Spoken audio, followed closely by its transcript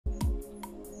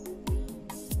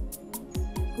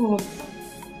God,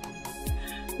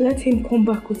 let him come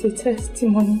back with a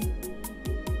testimony.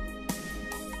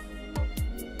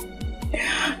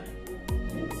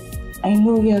 I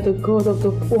know you are the God of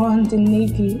the poor and the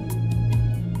needy.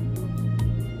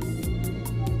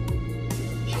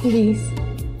 Please,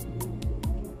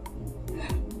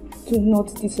 do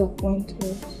not disappoint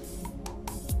us.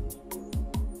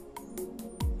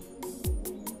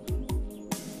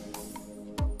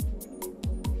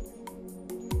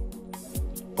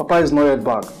 Papa is not yet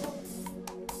back.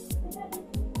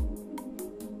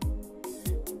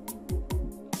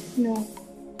 No.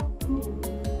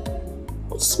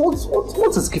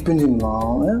 What is keeping him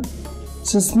now? Eh?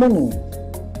 Since morning.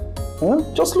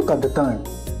 Eh? Just look at the time.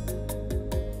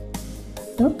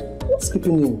 Eh? What's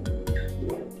keeping him?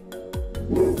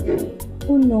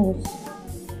 Who knows?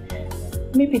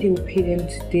 Maybe they will pay them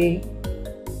today.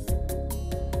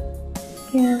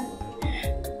 Yeah.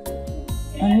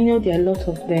 And you know there are a lot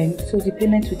of them, so the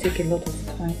payment will take a lot of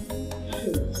time.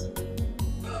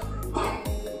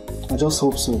 I just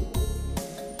hope so.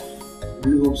 I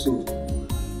really hope so.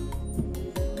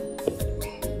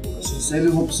 I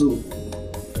sincerely hope so.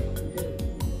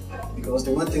 Because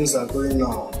the way things are going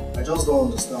now, I just don't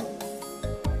understand.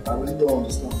 I really don't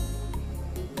understand.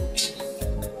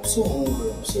 I'm so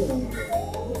hungry, I'm so hungry.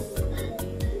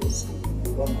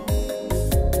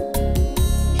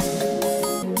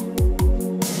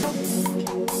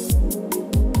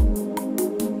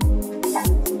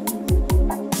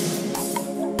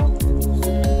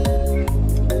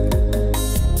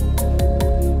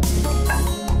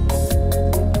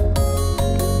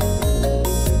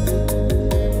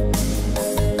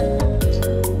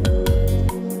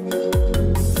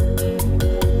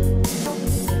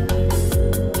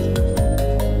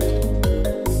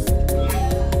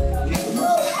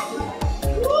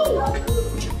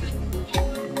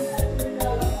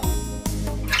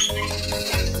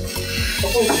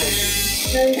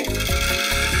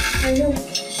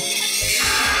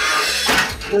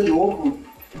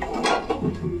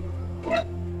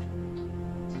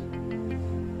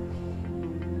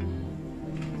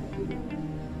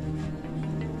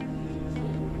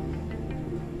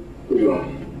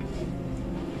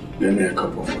 Give me a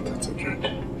cup of water to drink.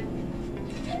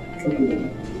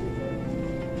 Okay.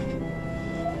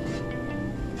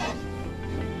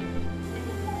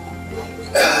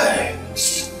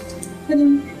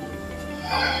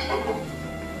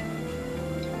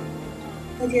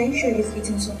 Daddy, are you sure you've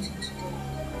eaten something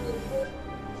today?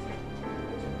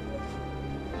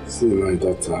 See, my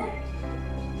daughter.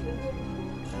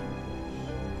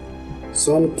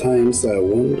 Sometimes I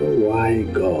wonder why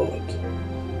God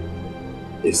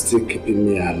is still keeping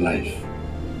me alive.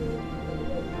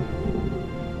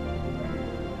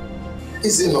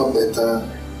 Is it not better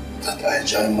that I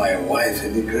join my wife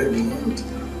in the graveyard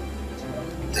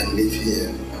than live here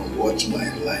and watch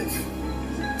my life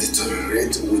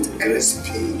deteriorate with great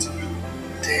speed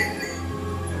daily?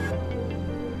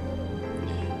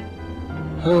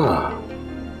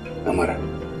 Amara,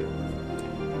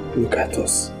 look at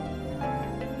us.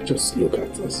 Just look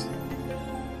at us.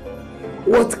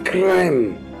 What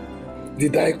crime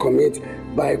did I commit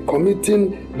by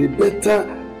committing the better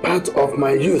part of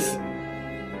my youth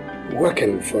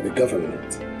working for the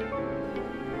government?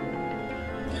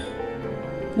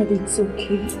 But it's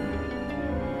okay.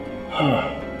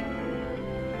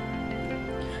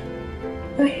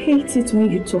 I hate it when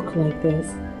you talk like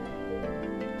this.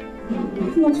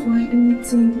 Not for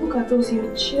anything. Look at us,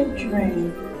 your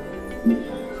children.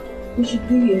 We should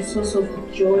be a source of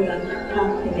joy and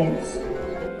happiness.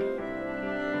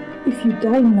 If you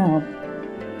die now,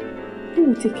 who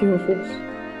will take care of us?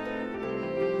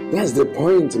 That's the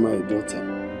point, my daughter.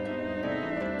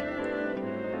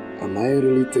 Am I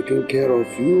really taking care of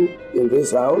you in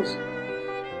this house?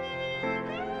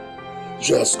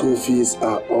 Your school fees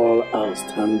are all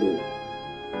outstanding.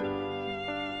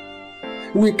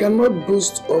 We cannot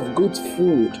boast of good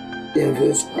food in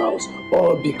this house,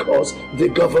 all because the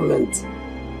government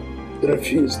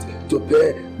refused to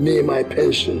pay me my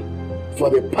pension for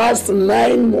the past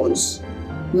 9 months.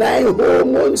 9 whole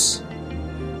months.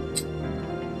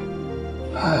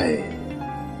 Hi.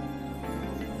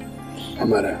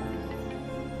 Amara,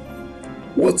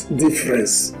 what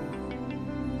difference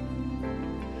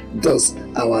does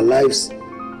our lives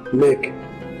make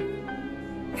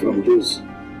from those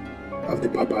of the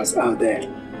papas out there?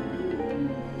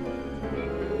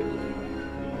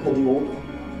 What do you want?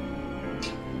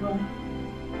 No.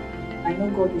 I know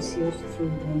God will see us through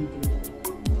one day.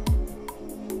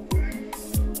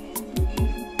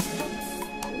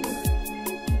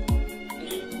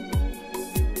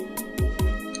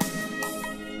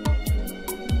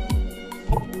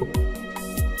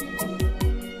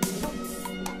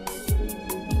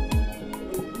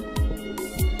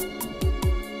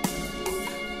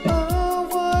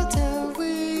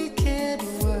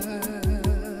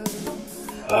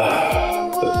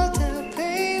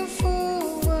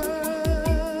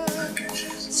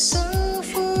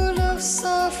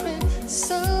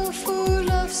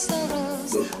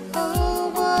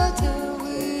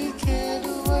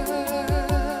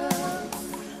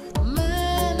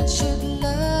 Men should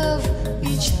love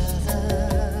each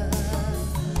other,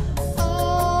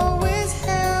 always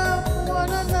help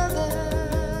one another.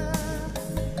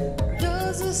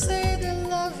 Those who say they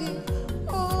love you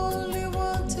only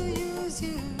want to use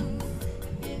you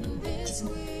in this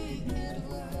wicked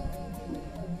world.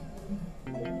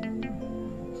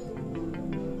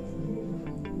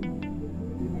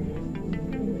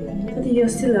 Daddy, you're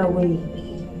still awake.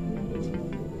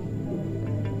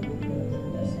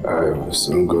 I will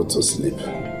soon go to sleep.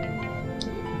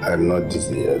 I'm not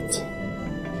dizzy yet.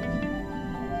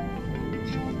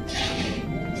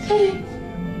 Daddy.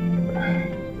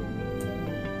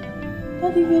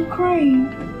 Daddy, you're crying.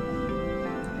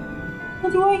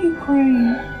 Daddy, why are you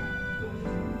crying?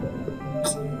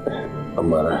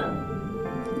 Amara,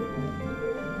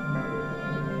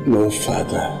 no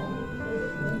father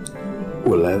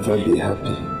will ever be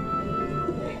happy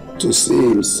to see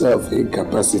himself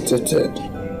incapacitated.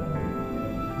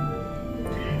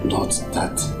 Not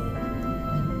that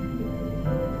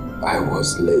I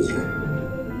was lazy.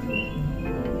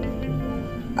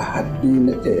 I had been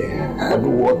a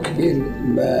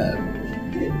hard-working man.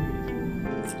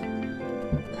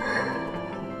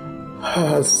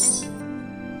 As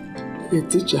a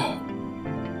teacher,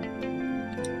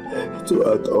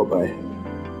 throughout all my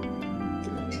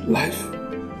life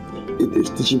in the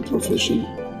teaching profession,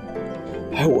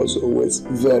 I was always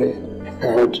very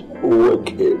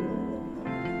hard-working.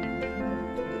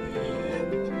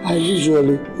 I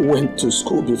usually went to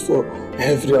school before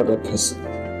every other person.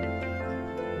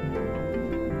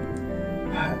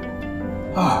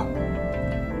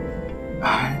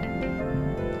 I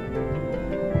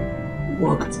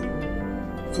worked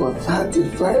for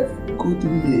 35 good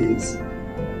years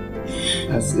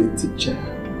as a teacher.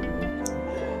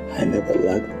 I never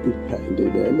lagged behind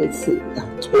in anything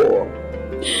at all.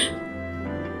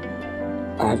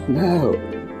 And now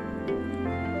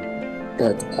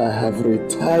that I have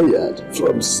retired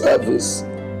from service,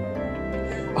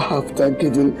 after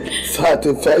giving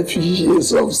 35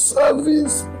 years of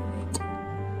service,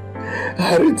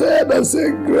 I retired as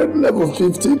a grade level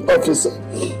 15 officer,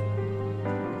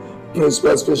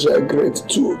 principal special grade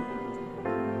 2.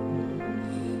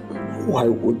 Why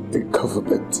would the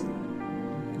government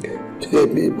pay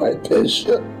me my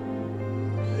pension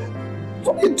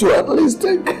for me to at least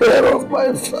take care of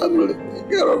my family, take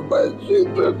care of my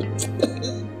children?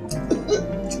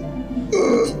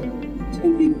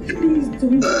 Baby, please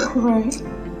don't cry.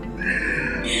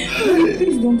 Baby,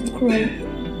 please don't cry.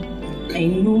 I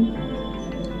know,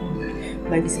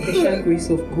 by the special grace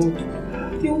of God,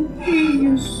 they'll pay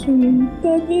you soon.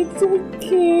 But it's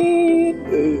okay.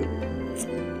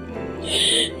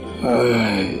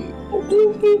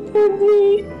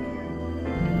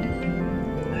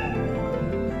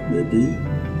 Maybe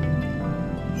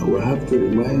I will have to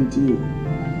remind you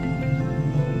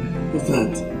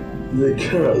that the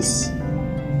curse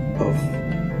of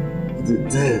the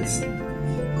death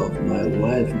of my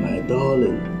wife, my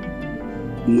darling,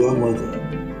 your mother,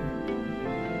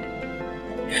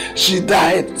 she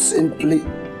died simply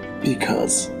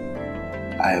because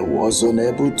I was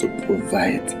unable to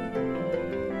provide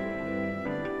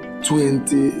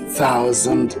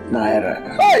 20,000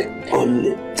 naira.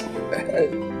 Only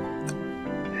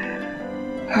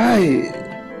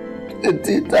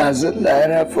 20,000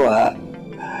 naira for her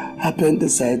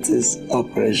appendicitis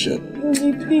operation.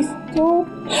 Daddy, please stop.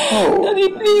 Oh. Daddy,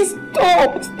 please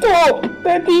stop. Stop.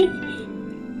 Daddy.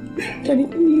 Daddy,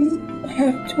 please. I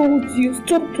have told you,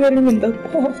 stop dwelling in the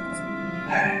past.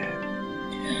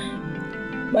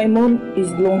 My mom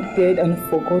is long dead and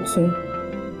forgotten.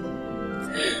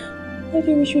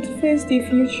 Daddy, we should face the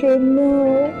future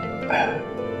now.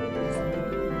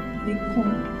 Daddy,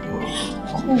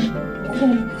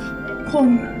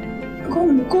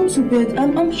 come, go to bed.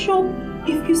 I'm sure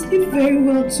if you sleep very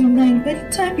well tonight, by the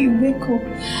time you wake up,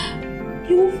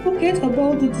 you will forget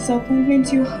about the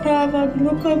disappointment you have at the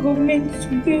local government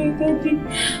today. Daddy,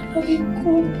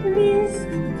 come, please.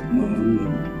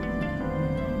 Mom,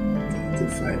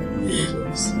 35 years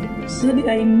of service. Daddy,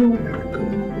 I know.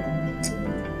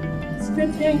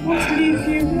 Daddy, I won't leave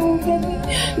you. No, Daddy.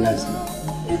 Bless me.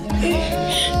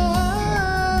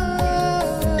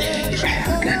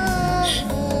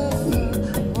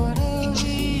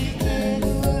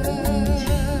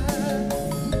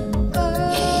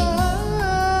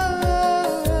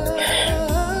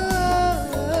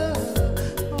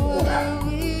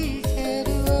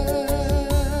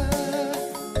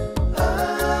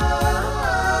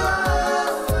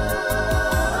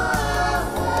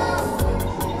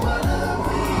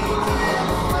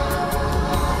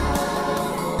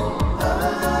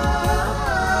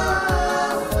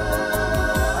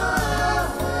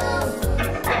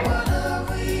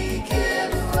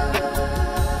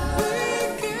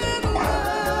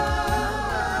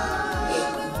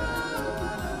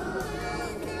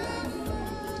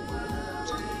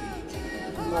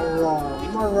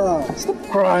 Mara, stop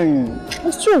crying. I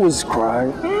still always cry.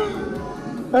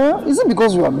 Is it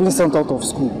because you are being sent out of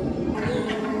school?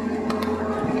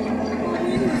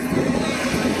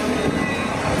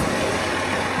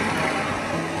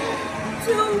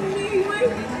 Tell me, why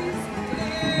did you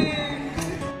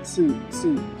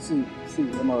stay? See,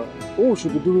 Mara. What we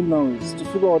should be doing now is to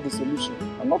figure out the solution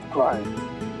and not crying.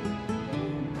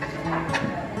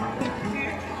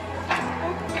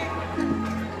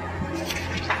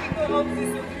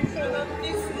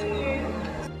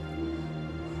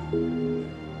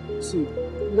 See,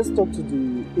 let's talk to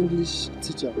the English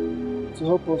teacher to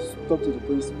help us talk to the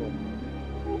principal.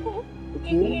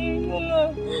 Okay? No,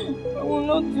 I will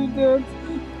not do that.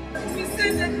 We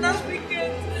said that last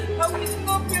weekend I will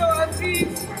stop your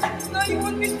fees. Now you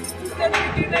want me to do that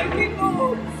again? I will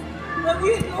not.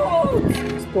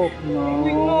 Stop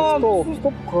now.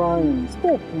 Stop crying.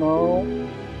 Stop now.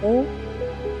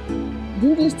 The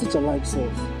English teacher likes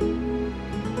us.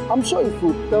 I'm sure if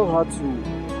we tell her to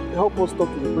help us talk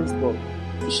to the principal,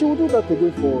 she will do that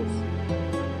again for us.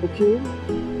 Okay?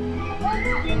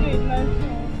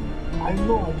 I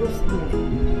know, I just know.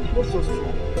 Let's just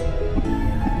try.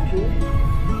 Okay?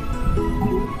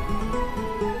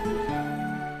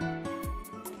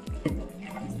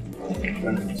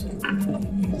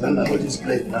 Don't know what is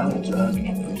played now, John.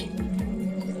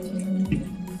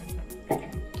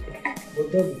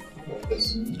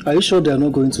 Are you sure they are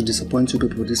not going to disappoint you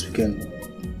people this weekend?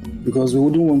 Because we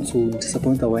wouldn't want to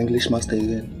disappoint our English master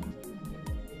again.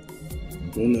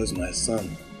 Who knows, my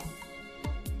son?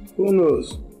 Who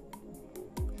knows?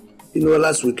 You know,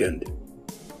 last weekend,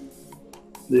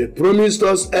 they promised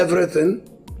us everything,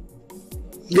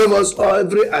 gave us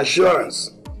every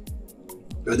assurance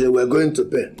that they were going to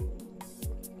pay.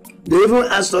 They even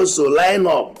asked us to line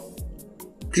up,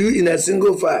 queue in a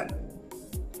single file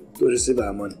to receive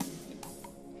our money.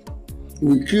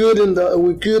 We queued on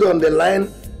the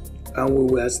line and we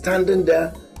were standing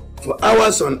there for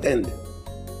hours on end.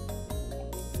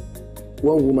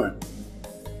 One woman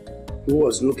who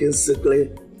was looking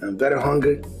sickly and very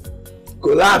hungry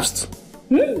collapsed.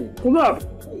 Collapsed.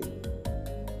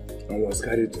 And was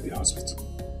carried to the hospital.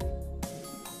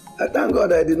 I thank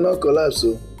God I did not collapse,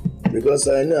 because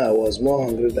I knew I was more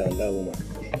hungry than that woman.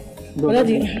 But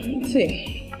Daddy,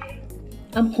 see,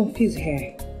 I'm confused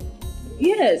here.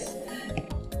 Yes.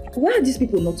 Why are these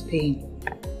people not paying?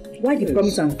 Why they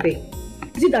promise and pay?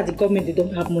 Is it that the government, they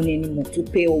don't have money anymore to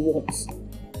pay or what?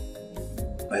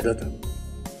 My daughter.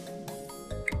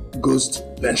 Ghost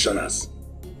pensioners.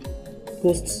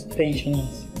 Ghost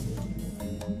pensioners.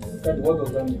 And what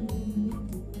does that mean?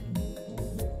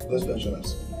 Ghost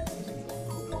pensioners.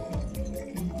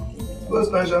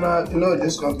 Ghost pensioners, you know,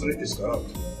 this country is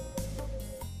corrupt.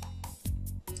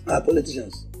 Our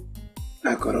politicians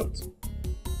are corrupt.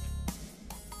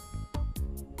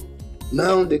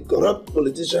 Now the corrupt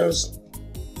politicians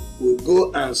will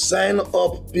go and sign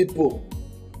up people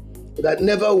that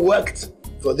never worked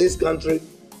for this country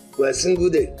for a single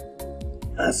day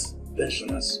as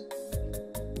pensioners.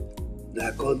 They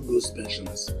are called ghost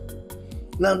pensioners.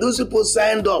 Now those people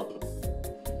signed up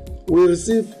will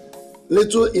receive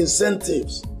little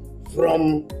incentives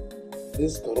from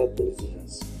these corrupt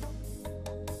politicians.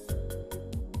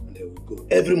 And they will go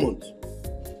every month.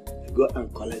 They go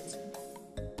and collect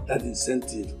that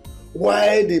incentive.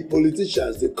 Why the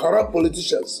politicians, the corrupt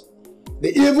politicians,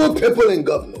 the evil people in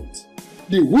government,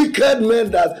 the wicked men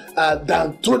that are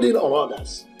downtrodden on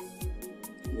others,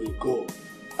 will go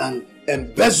and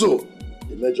embezzle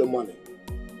the major money.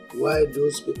 Why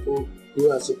those people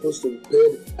who are supposed to be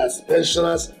paid as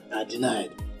pensioners are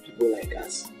denied? People like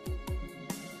us.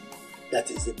 That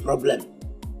is the problem.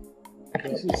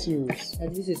 This is serious.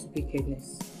 And this is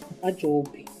wickedness.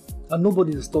 Ajobi. And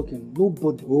nobody is talking.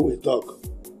 Nobody. Who will talk?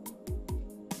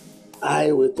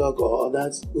 I will talk or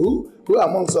others? Who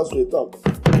amongst us will talk?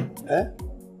 Eh?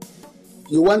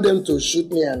 You want them to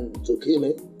shoot me and to kill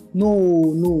me?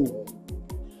 No.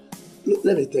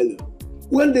 Let me tell you.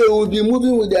 When they will be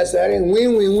moving with their siren,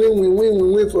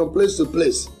 win from place to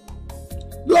place,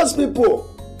 those people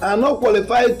are not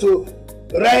qualified to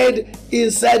ride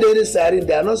inside any siren.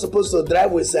 They are not supposed to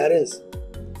drive with sirens.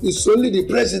 It's only the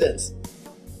presidents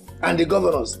and the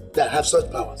governors that have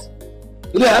such powers.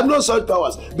 They have no such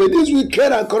powers. But these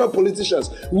wicked and corrupt politicians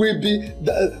will be,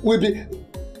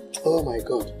 oh my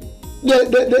God.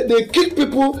 They kick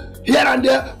people here and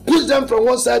there, push them from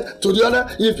one side to the other.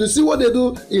 If you see what they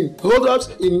do in hold-ups,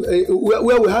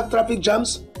 where we have traffic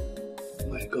jams, oh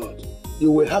my God,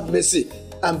 you will have mercy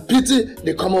and pity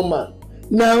the common man.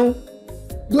 Now,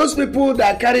 those people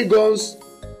that carry guns,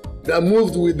 that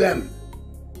moved with them,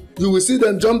 You will see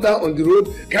them jump down on the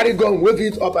road, carry gun, wave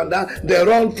it up and down. They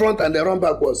run front and they run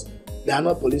backwards. They are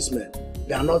not policemen.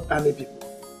 They are not army people.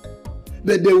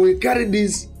 But they will carry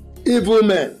these evil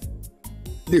men.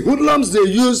 The hoodlums they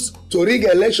use to rig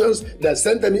elections that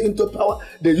sent them into power,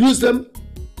 they use them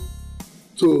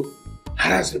to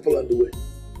harass people on the way.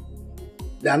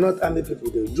 They are not army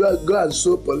people. They go and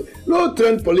so no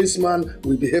trained policeman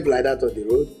will behave like that on the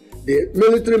road. The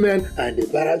military men and the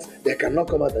barracks, they cannot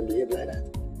come out and behave like that.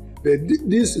 But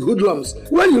these hoodlums,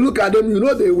 when you look at them, you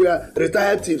know they were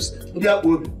retired thieves.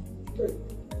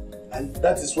 And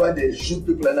that is why they shoot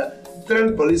people like that.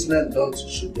 Trained policemen don't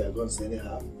shoot their guns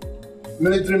anyhow.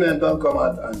 Military men don't come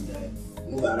out and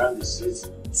move around the streets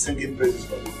singing praises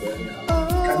for people anyhow.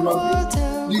 It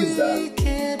cannot be. Please,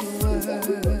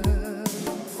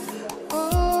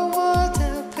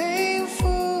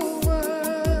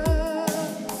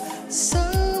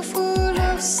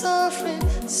 suffering,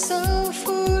 so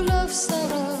full of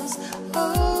sorrows.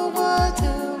 Oh, what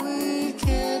a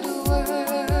wicked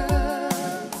world.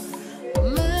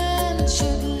 Men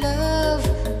should love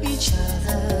each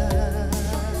other,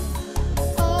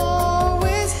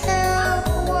 always help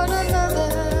one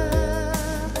another.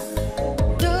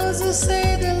 Those who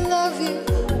say they love you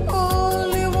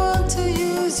only want to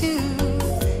use you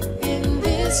in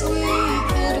this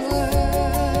wicked world.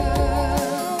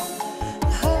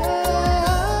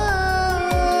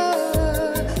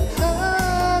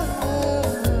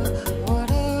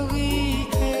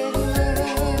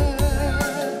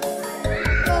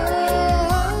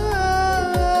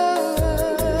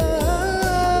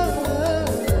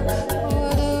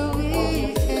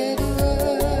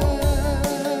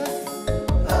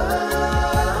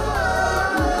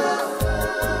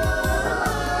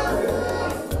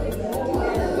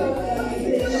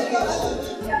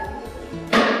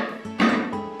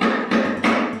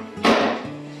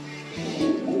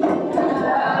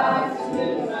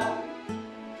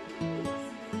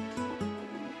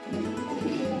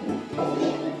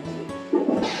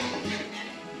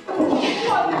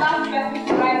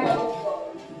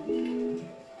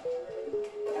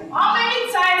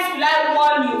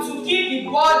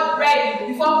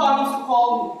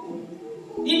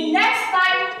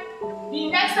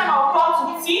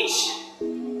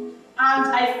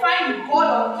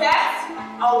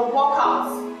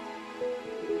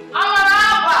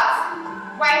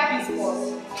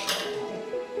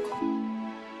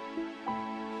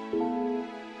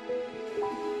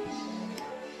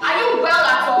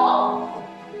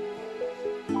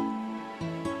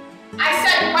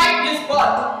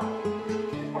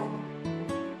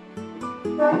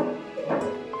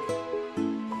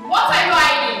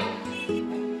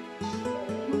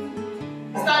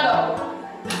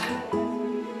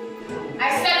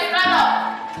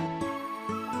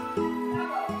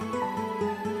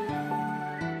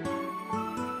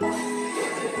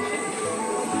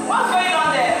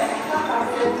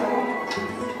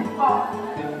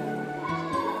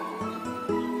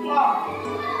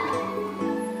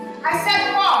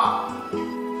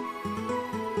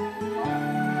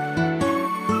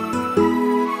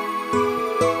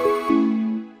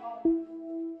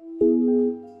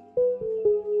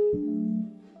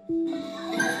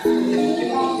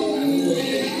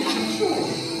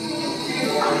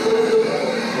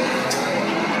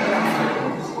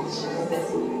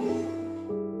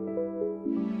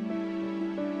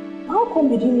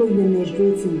 Did you know you were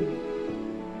menstruating?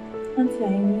 Auntie, I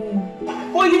knew.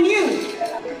 Oh, you knew?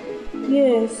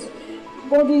 Yes,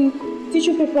 but the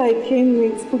tissue paper I came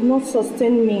with could not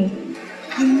sustain me.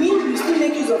 You mean you still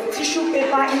make use of tissue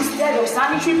paper instead of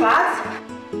sanitary pads?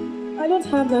 I don't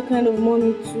have that kind of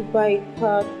money to buy a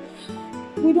pad.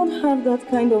 We don't have that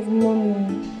kind of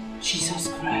money. Jesus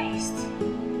Christ.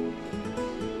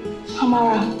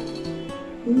 Amara,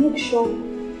 make sure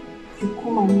you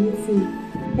come and meet me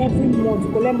every month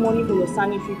to collect money for your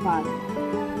sanitary pad.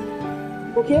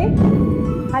 Okay?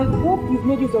 I hope you've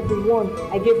made use of the one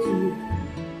I gave to you.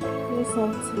 Here's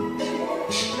something.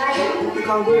 You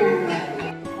can go home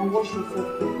and wash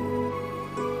yourself.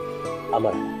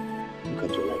 Amara, look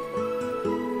at your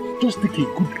life. Just take a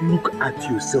good look at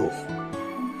yourself.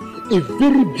 A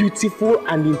very beautiful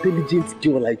and intelligent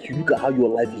girl like you, look at how your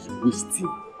life is wasting.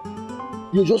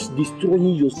 You're just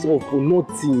destroying yourself for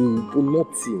nothing,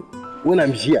 when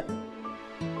I'm here.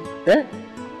 Eh?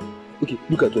 Okay,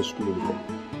 look at your school uniform.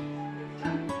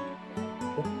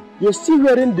 You're still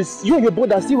wearing this, you and your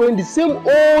brother are still wearing the same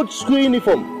old school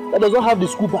uniform that does not have the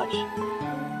school badge.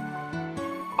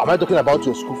 Am I talking about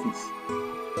your school fees?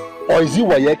 Or is it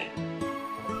WAEC?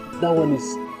 That one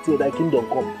is till thy kingdom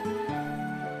come.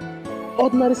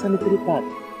 Ordinary sanitary pad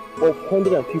of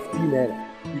 150 naira.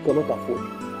 you cannot afford.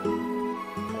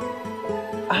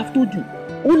 I have told you,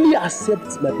 only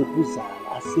accept my proposal,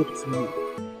 accept me.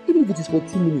 Even if it is for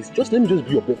 10 minutes, just let me just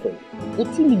be your boyfriend. For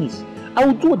 10 minutes, I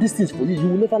will do all these things for you. You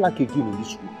will never lack again in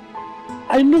this room.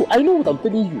 I know what I'm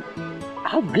telling you. I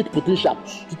have great potential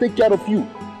to take care of you.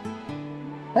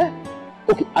 Eh?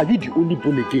 Okay, are you the only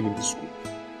born again in this room?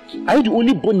 Are you the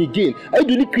only born again? Are you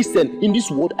the only Christian in this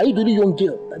world? Are you the only young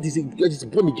girl that is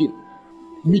born again?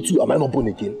 Me too, am I not born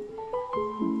again?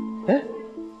 Eh?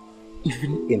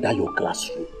 Even in that your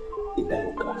classroom,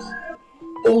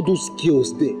 all those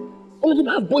girls there, all of them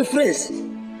have boyfriends,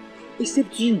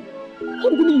 except you. How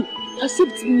will you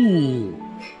accept me?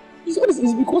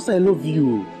 It's because I love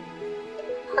you.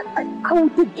 I will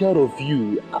take care of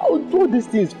you. I will do these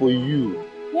things for you.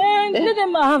 Man, let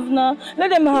them have now. Let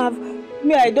them have.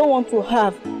 Me, I don't want to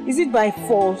have. Is it by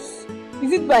force?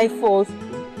 Leave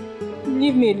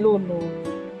me alone, no.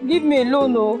 Leave me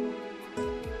alone, no.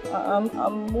 I'm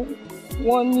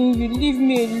warning you. Leave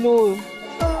me alone.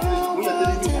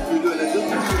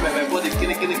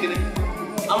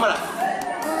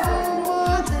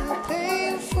 What a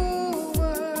painful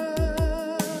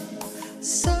world,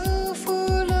 so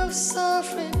full of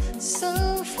suffering,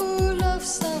 so full of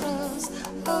sorrows.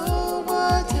 Oh,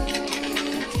 what a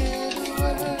wicked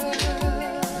world.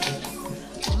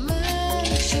 Man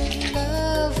should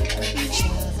love each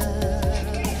other,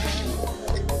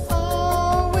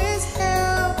 always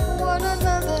help one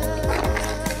another.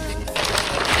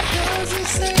 Those who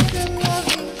say they love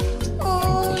you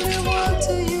only want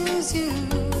to use you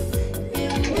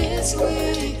in this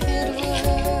wicked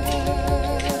world.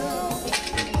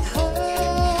 What a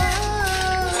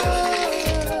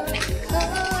wicked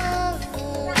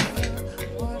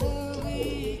world.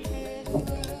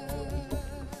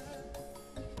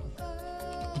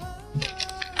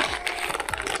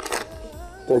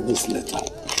 Take this letter.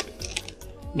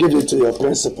 Give it to your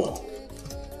principal.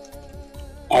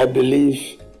 I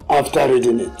believe after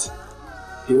reading it,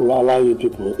 he will allow you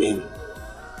people in.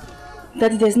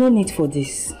 Daddy, there's no need for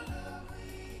this.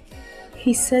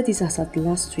 He said this as at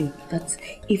last week, that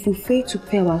if we fail to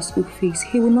pay our school fees,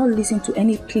 he will not listen to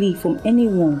any plea from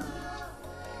anyone.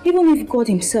 Even if God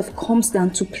himself comes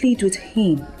down to plead with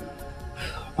him.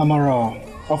 Amara,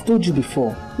 I've told you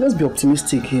before, let's be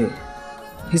optimistic here.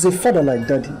 He's a father like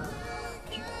Daddy.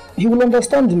 He will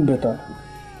understand him better.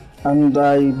 And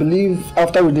I believe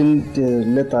after reading the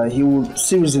letter, he will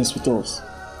see reasons with us.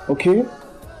 Okay?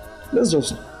 Let's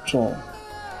just try.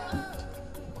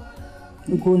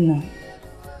 Ugonna.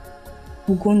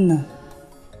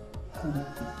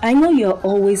 I know you're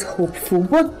always hopeful,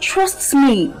 but trust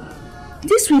me,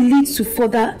 this will lead to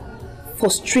further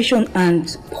frustration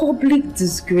and public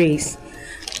disgrace.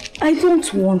 I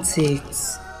don't want it.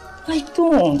 I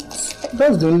don't.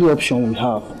 That's the only option we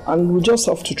have. And we just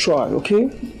have to try, okay?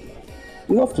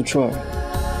 We have to try.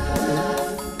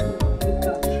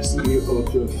 See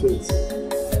off your face.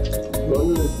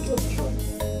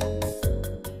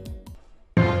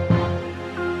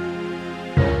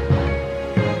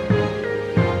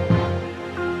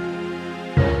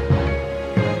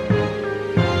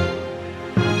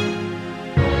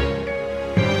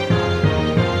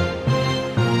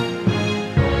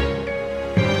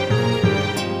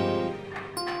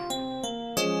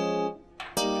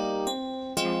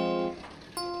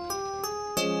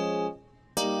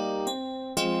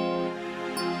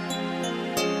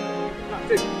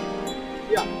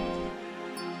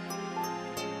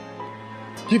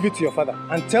 Give it to your father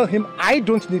and tell him I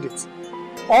don't need it.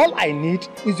 All I need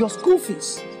is your school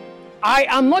fees. I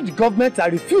am not the government. I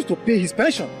refuse to pay his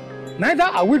pension. Neither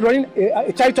are we running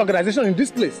a charity organization in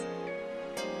this place.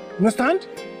 Understand?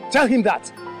 Tell him that.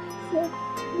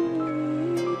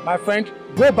 My friend,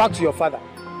 go back to your father.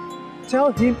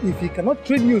 Tell him if he cannot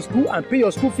train you in school and pay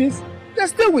your school fees, then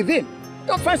stay with him.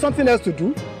 Don't find something else to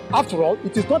do. After all,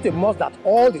 it is not a must that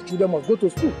all the children must go to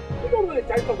school. You don't run a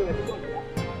charity organization.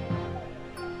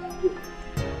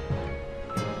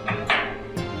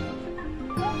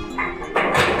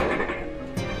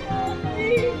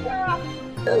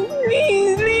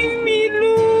 Please leave me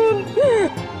alone.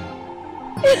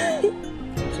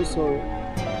 I'm so sorry.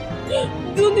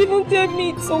 Don't even tell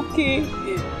me it's okay.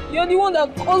 You're the one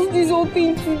that caused this whole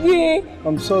thing today.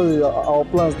 I'm sorry, our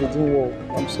plans didn't work.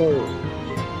 I'm sorry.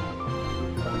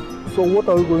 So what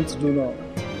are we going to do now?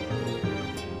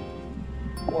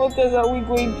 What else are we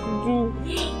going to do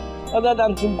other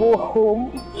than to go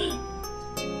home?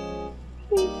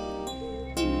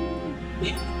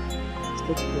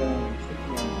 Stop crying.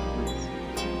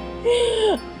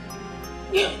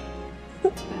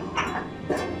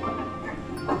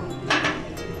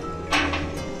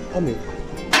 Come in.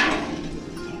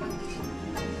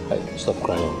 Stop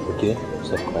crying, okay?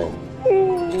 Stop crying.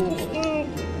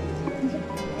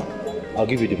 I'll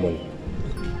give you the money.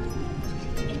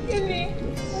 Really?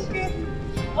 Okay.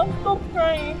 I'll stop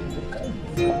crying.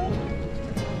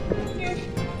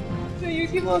 So you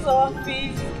give us our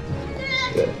fees?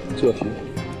 Yeah, 2 of you.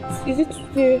 Is it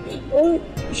today? Or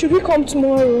should we come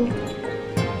tomorrow?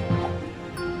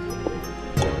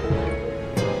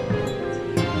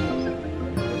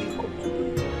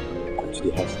 Come to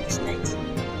the house next night.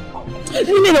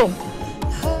 No!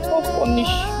 Don't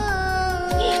punish.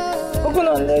 I'm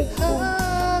gonna let go.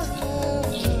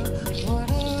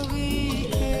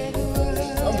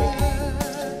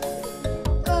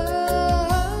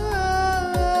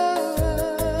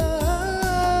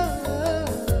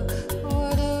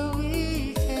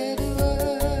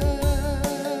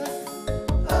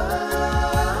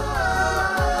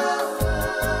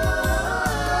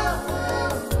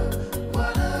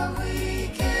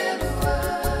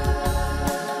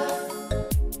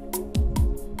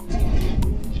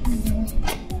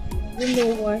 You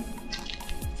know why?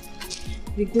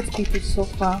 The good people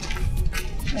suffer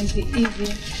and the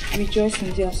evil rejoice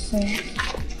in their sin.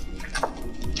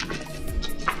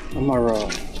 Amara,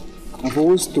 I've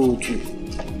always told you,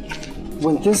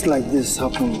 when things like this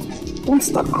happen, don't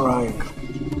start crying.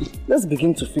 Let's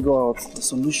begin to figure out the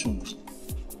solution.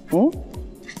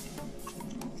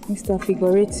 Mr.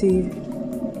 Figurative,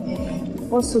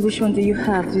 what solution do you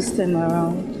have this time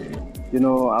around? You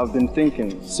know, I've been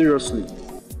thinking, seriously.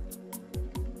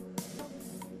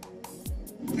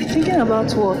 Thinking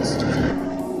about what?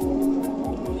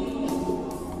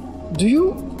 Do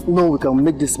you know we can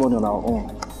make this money on our own?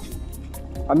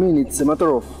 I mean, it's a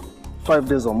matter of 5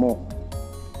 days or more.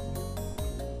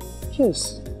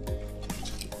 Yes.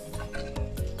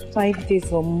 5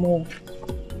 days or more?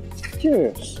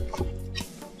 Yes.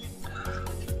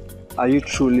 Are you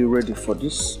truly ready for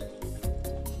this?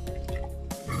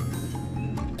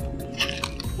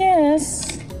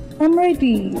 Yes, I'm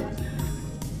ready.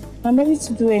 I'm ready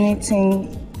to do anything,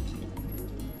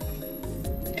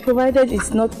 provided it's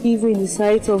not evil in the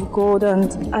sight of God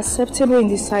and acceptable in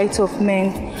the sight of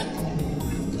men.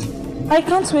 I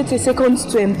can't wait a second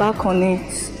to embark on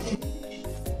it.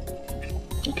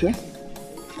 Okay.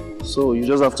 So you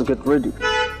just have to get ready.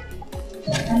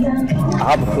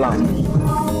 I have a plan.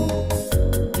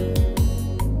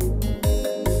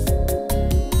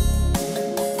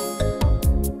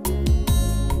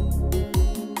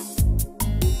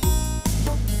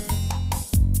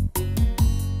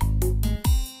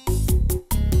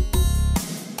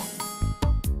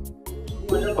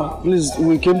 Please,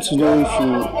 we came to know if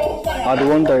you are the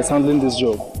one that is handling this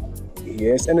job.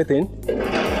 Yes, anything?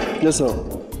 Yes, sir.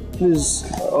 Please,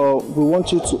 we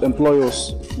want you to employ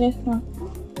us. Yes, sir.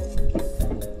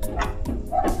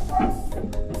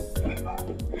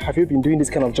 Have you been doing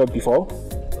this kind of job before?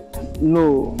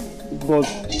 No, but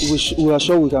we are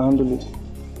sure we can handle it.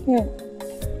 Yeah.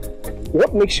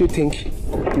 What makes you think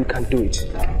you can do it?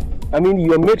 I mean,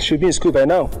 your mate should be in school by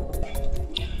now.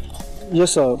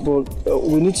 Yes, sir, but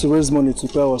we need to raise money to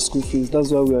pay our school fees.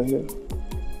 That's why we are here.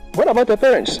 What about your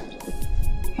parents?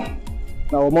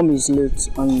 Our mom is late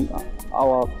and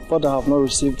our father have not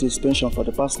received his pension for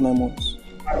the past 9 months.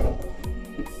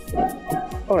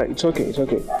 Alright, it's okay, it's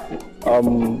okay.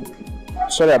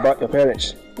 Sorry about your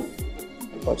parents.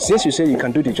 But since you say you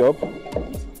can do the job,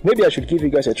 maybe I should give you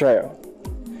guys a trial.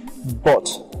 But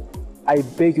I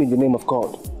beg you in the name of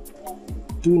God,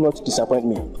 do not disappoint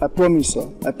me. I promise, sir.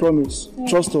 I promise. Yeah.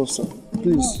 Trust us, sir.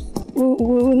 Please. We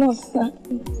will not, sir.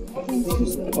 Thank you,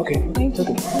 sir. Okay. Thank you.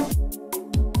 Okay.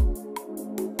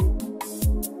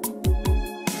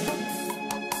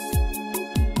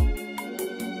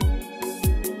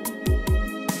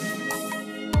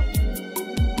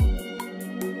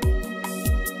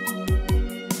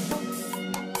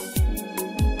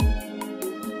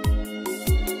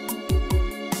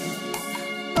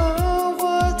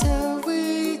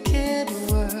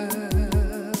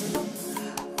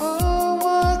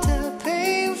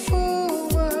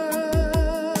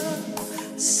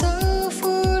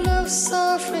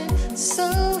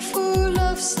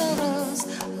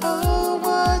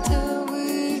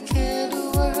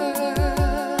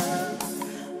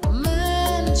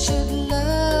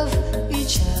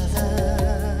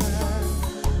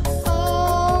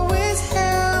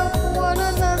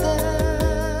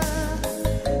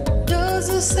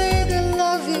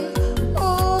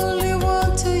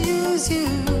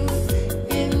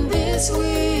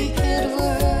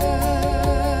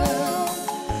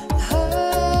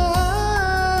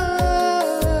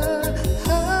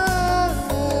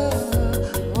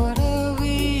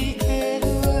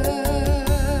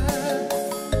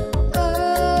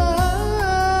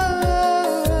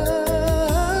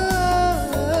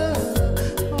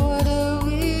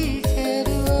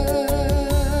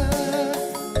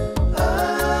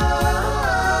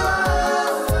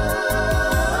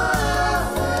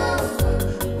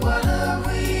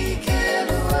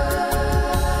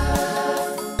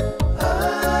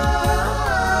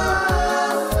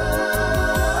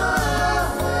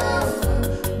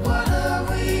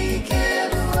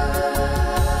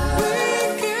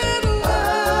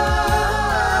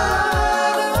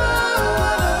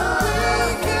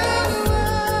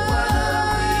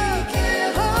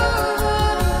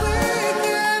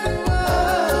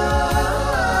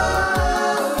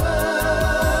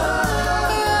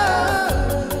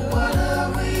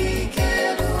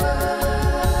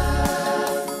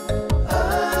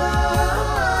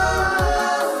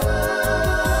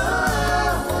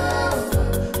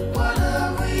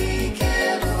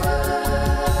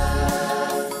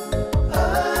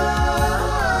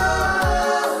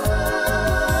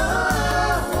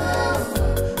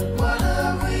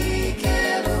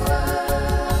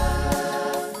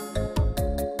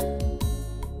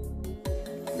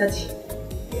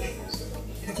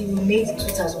 Daddy, we made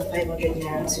 2,500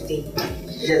 naira today.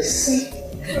 Yes.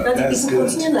 Daddy, if we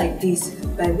continue like this,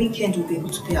 by weekend we'll be able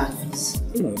to pay our fees.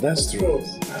 No, that's true.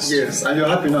 Yes, and you're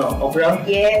happy now, Opera?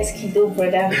 Yes, kiddo,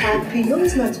 brother, I'm happy. No,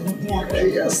 it's not to be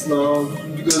happy. Yes, no,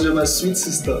 because you're my sweet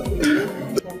sister.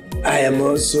 I am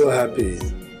also happy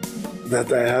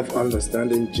that I have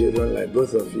understanding children like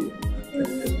both of you.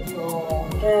 Oh,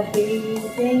 Daddy,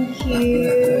 thank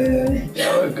you.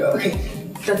 Okay,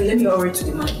 Daddy, let me hurry to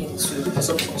the market to look for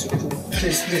something to do.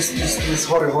 Please,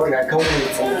 hurry, I can't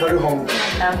wait. I'm very hungry.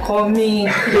 I'm coming.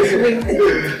 Please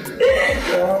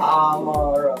wait.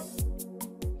 Amara.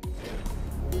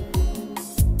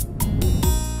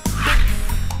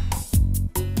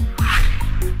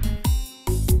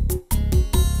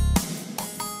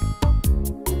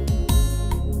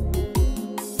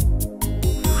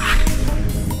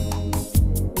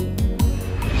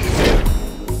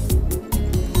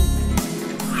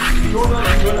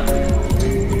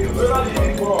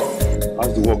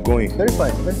 How's the work going? Very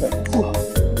fine, very fine.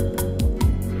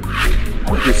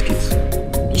 What are those kids?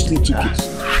 Those little kids.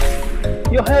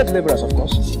 Your hired laborers, of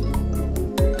course.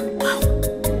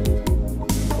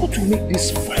 What will make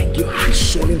this fine girl be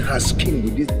soiling her skin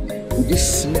with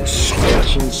this small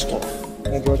scratching stuff?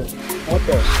 My brother, what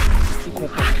else?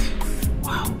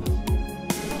 Wow.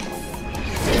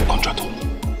 Contractor.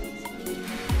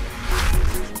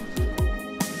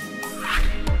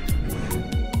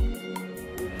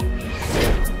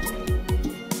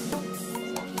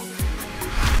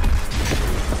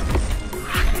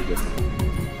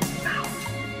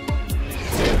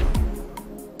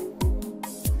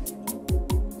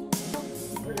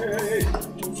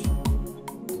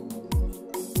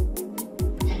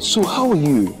 So how are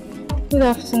you? Good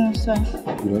afternoon, sir.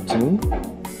 Good afternoon.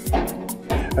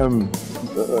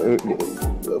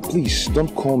 Please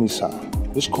don't call me sir.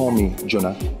 Just call me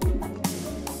Jonah.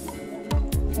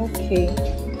 Okay.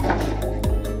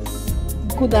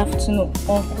 Good afternoon,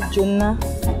 Uncle Jonah.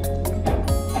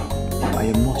 I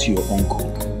am not your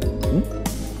uncle.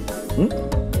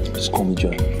 Just call me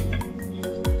Jonah.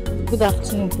 Good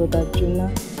afternoon, Brother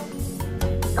Jonah.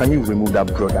 Can you remove that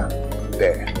brother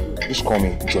there? Just call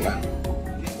me Jonah.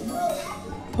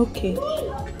 Okay.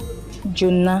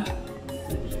 Jonah.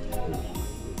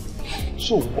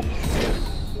 So, what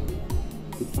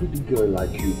a pretty girl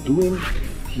like you doing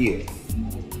here,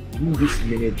 doing this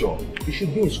mini job? You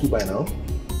should be in school by now.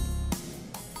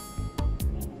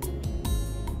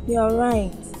 You're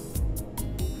right.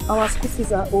 Our school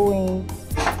fees are owing.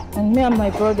 And me and my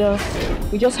brother,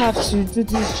 we just have to do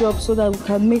this job so that we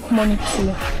can make money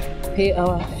to pay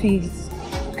our fees.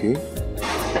 Okay.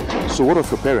 So what of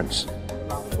your parents?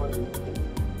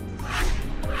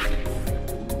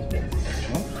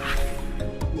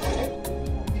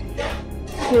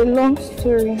 It's a long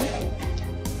story.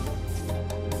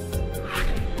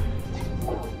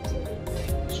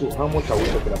 So how much are we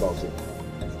talking about here?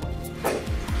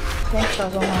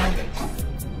 10,000 naira.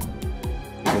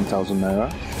 10,000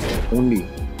 naira? Only?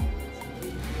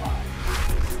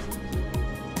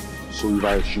 So if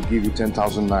I should give you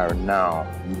 10,000 naira now,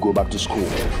 you go back to school?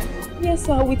 Yes,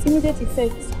 sir, with immediate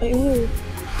effect. I will.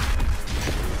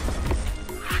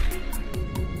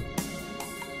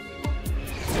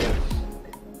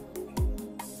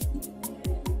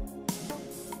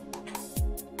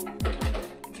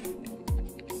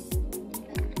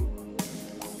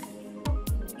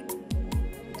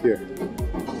 Here.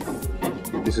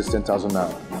 This is 10,000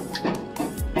 naira.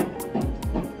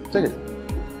 Take it.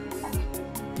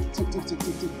 Take.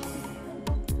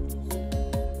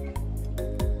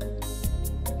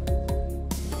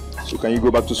 So can you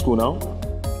go back to school now?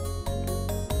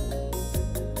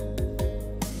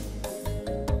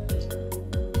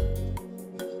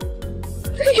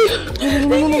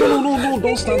 No,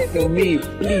 don't stand for me.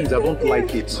 Please, I don't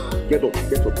like it. Get up.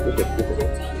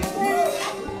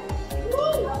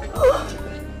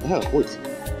 Wait.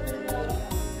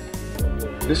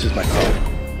 This is my car.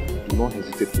 Do not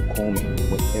hesitate to call me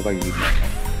whenever you need me.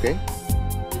 Okay?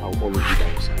 I'll always be by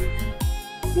your side.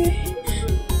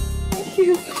 Thank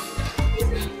you.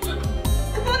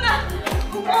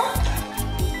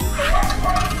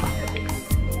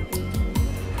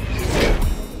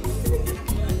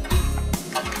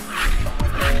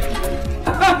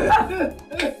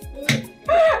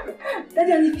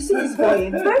 Daddy, and if you see this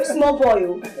boy, very small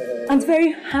boy, and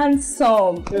very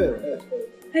handsome.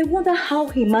 I wonder how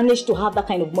he managed to have that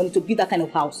kind of money to build that kind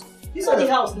of house. You saw the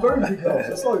house now. Very big house,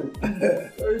 I saw it.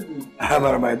 Very big.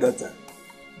 Amara, my daughter,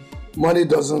 money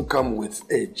doesn't come with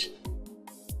age,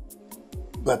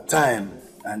 but time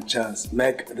and chance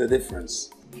make the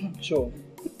difference. Sure.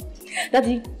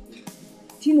 Daddy,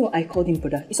 Do you know I called him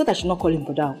brother? It's not I should not call him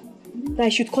brother. That I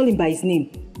should call him by his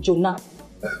name, Jonah.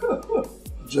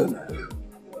 Jonah.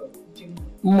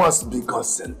 Must be God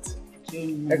sent.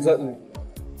 Jonah. Exactly.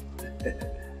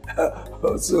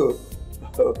 So,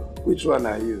 which one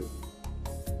are you?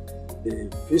 The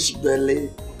fish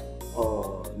belly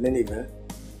or Nineveh?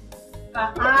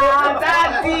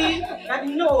 Daddy!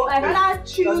 Daddy, no, I rather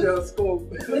choose the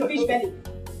fish belly,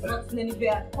 not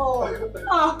Nineveh.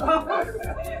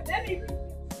 Let me...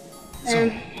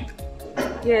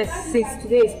 yes, since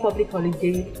today is public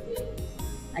holiday,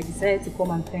 I decided to come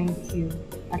and thank you.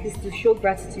 At least to show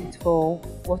gratitude for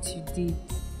what you did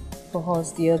for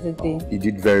us the other day. You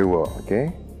did very well,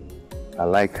 okay? I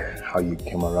like how you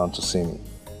came around to see me.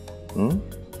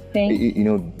 Thank you. You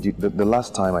know, the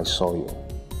last time I saw you,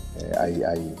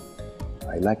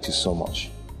 I liked you so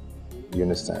much. You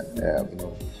understand?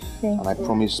 And I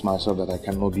promised myself that I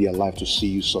cannot be alive to see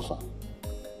you suffer.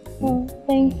 Oh,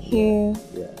 thank you.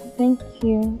 Yeah. Thank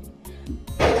you.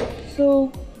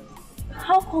 So,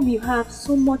 how come you have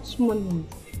so much money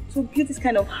to build this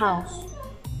kind of house?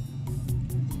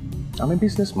 I'm a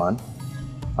businessman.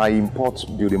 I import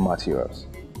building materials.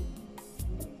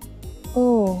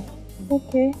 Oh,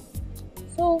 okay.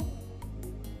 So,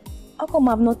 how come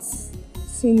I've not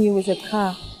seen you with a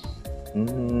car?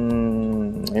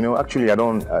 You know, actually, I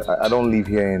don't live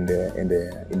here in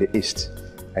the east.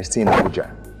 I stay in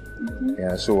Abuja.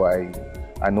 Yeah, so I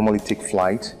normally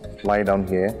fly down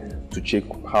here to check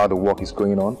how the work is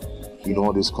going on. You know,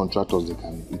 all these contractors, they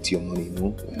can eat your money, you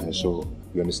know. So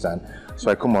you understand. So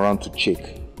I come around to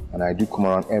check, and I do come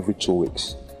around every 2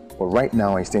 weeks. But right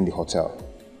now, I stay in the hotel.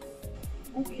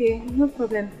 Okay, no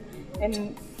problem.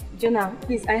 Jonah,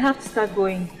 please, I have to start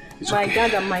going. It's my okay.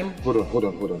 dad and my... Hold on.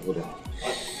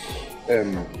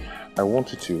 I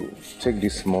want you to take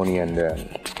this money and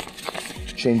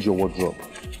change your wardrobe,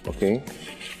 okay?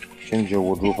 Change your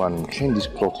wardrobe and change this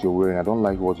cloth you're wearing. I don't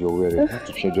like what you're wearing. You have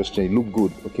to change, just change. Look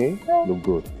good, okay? Look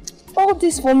good. All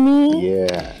this for me?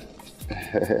 Yeah.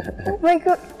 Oh my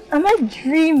God, am I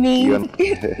dreaming?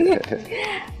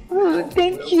 Oh,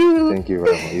 thank you. Thank you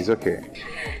very much. It's okay.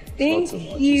 Thank you.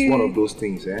 you. It's one of those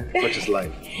things, eh? Such is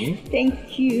life.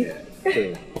 Thank you.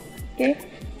 Yeah. Okay.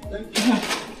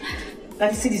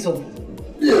 Daddy, see this one.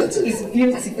 Beautiful. It's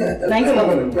beautiful. Nice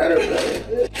one.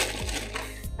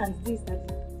 And this,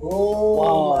 Daddy. Oh,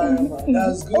 wow.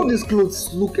 That's good. All these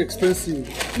clothes look expensive.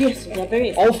 Yes, they're very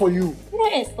expensive. All for you.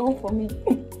 Yes, all for me.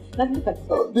 Let's look at it.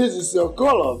 Oh, this is your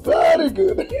color. Very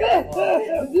good.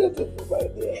 Beautiful, my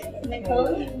dear. My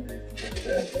color?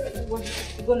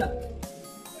 Go now.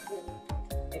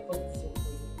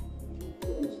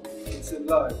 It's a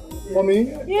lie. For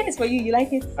me? Yeah, it's for you. You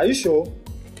like it? Are you sure?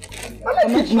 I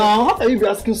like it now. How can you be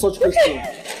asking such questions?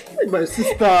 My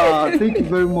sister, thank you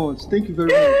very much. Thank you very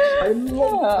much. I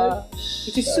love it.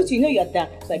 It is suit you know you're dark,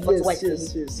 so I got white.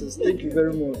 Yes. Thank you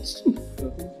very much.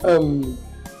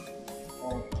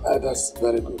 That's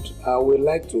very good. I would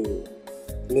like to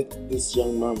meet this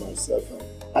young man myself.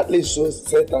 At least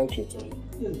say thank you to him.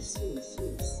 Yes.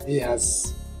 He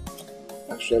has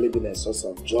actually been a source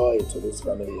of joy to this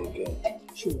family again.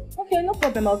 Sure. Okay, no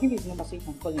problem. I'll give you his number so you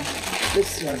can call him.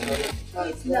 Listen.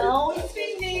 Now it's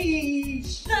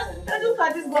finished. Now look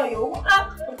at this boy.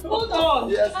 Hold on.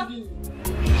 Yes,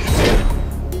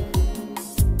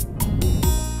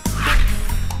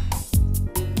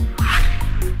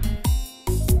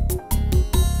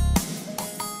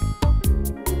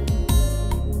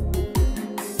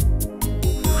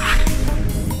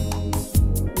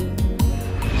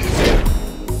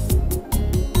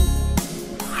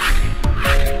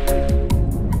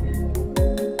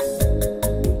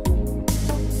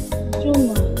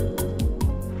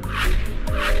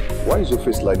 Why is your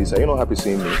face like this? Are you not happy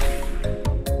seeing me?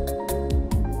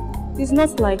 It's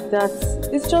not like that.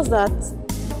 It's just that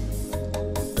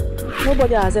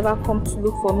nobody has ever come to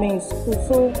look for me in school,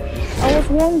 so I was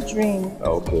wondering.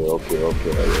 Okay.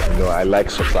 You know, I like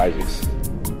surprises.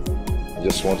 I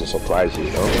just want to surprise you,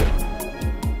 you know?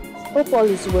 Hope all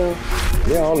is well.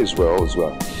 Yeah, all is well.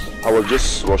 I was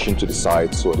just rushing to the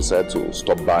site, so I decided to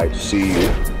stop by to see you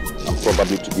and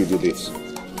probably to give you this.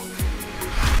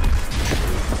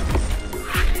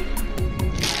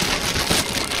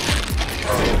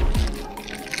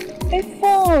 A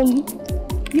phone!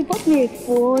 You bought me a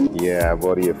phone? Yeah, I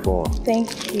bought you a phone.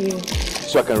 Thank you.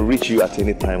 So I can reach you at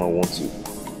any time I want to.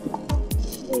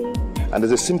 And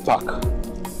there's a SIM pack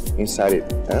inside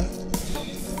it.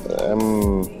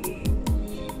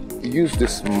 Use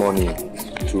this money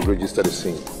to register the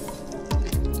SIM.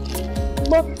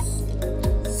 But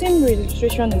SIM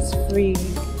registration is free.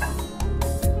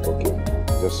 Okay.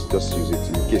 Just use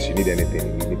it in case you need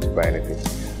anything. You need to buy anything.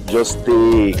 Just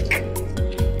take.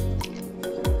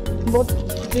 But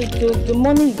the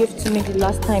money you gave to me the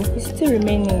last time is still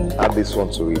remaining. Add this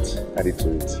one to it. Add it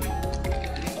to it.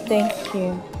 Thank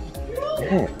you.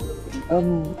 Yeah.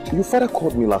 Your father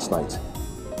called me last night.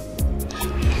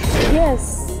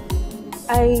 Yes.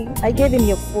 I gave him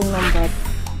your phone number.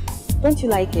 Don't you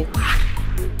like it?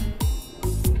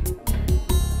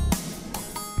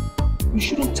 You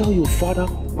shouldn't tell your father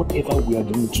whatever we are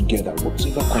doing together,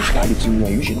 whatever conspire between you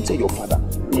and you shouldn't tell your father.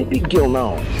 You're a big girl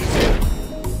now.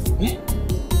 Eh?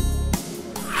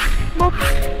 But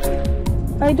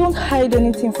I don't hide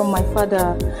anything from my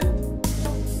father.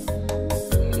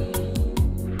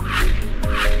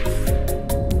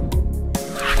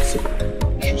 So,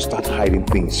 you should start hiding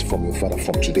things from your father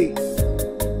from today.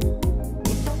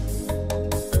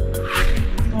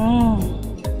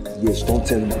 Yes, don't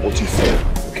tell him what you feel,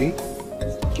 okay?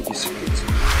 Keep it secret.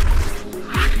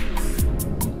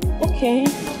 Okay.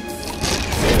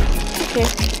 Okay.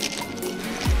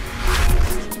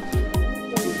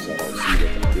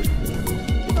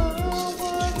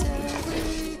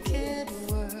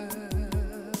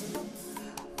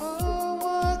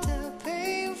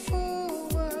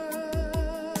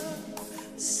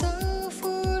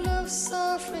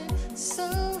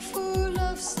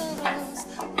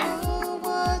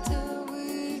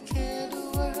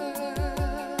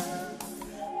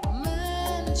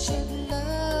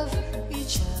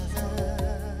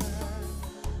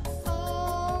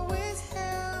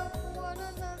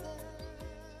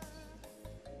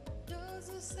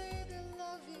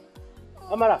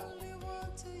 Amara,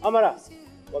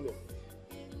 come here.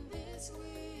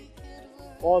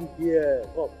 Come here.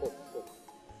 Come.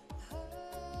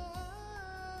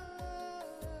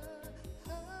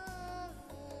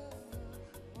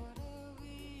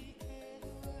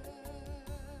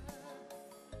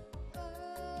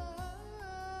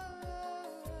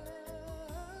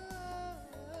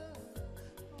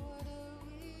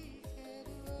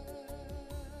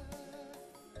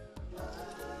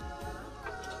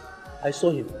 I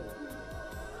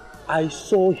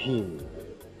saw him.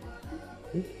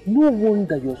 No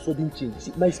wonder your sudden change.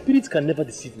 See, my spirit can never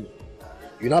deceive me.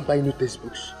 You're not buying new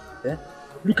textbooks. Eh?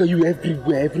 Look at you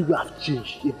everywhere I've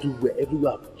changed.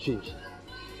 Everywhere I've changed.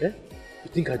 Eh?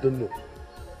 You think I don't know?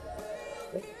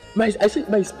 Eh? I said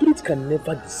my spirit can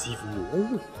never deceive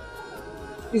me.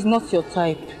 It's not your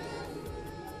type.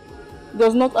 He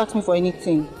does not ask me for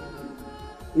anything.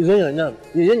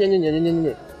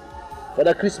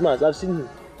 Father Christmas, I've seen him.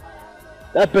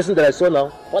 That person that I saw now,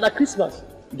 Father Christmas,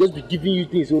 he just be giving you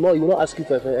things. He will not ask you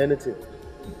for anything.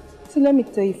 So let me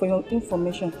tell you, for your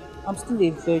information, I'm still a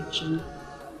virgin.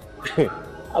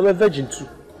 I'm a virgin too.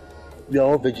 We are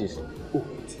all virgins. Oh,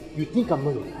 you think I'm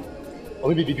not?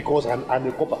 Or maybe because I'm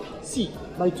a copper. See,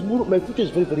 my future is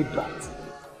very, very bright.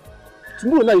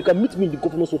 Tomorrow now you can meet me in the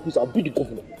governor's office, I'll be the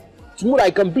governor. Tomorrow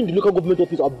I can be in the local government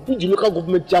office, I'll be the local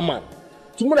government chairman.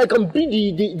 Tomorrow I can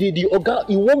be the organ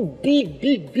in one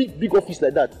big office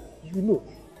like that. You know.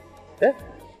 Eh?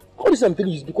 All this I'm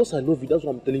telling you is because I love you. That's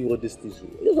why I'm telling you all these things.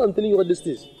 That's why I'm telling you all these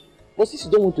things. But since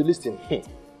you don't want to listen,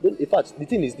 in fact, the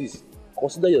thing is this.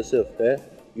 Consider yourself,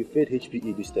 you failed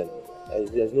HPE this time.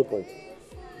 There's no point.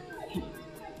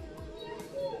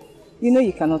 You know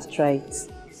you cannot try it.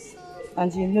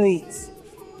 And you know it.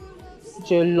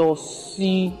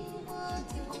 Jealousy.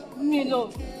 Me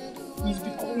love. It's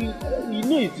because you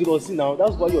know it's jealousy now.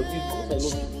 That's why you're doing it,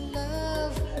 because I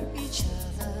love you.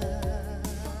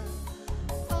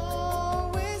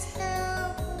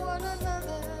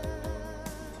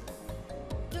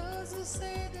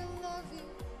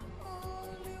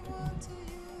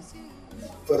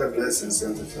 Father, bless and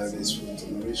sanctify this food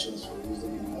to nourish us for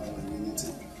wisdom and love and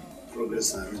unity,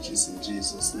 progress and riches in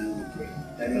Jesus' name we pray.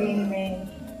 Amen.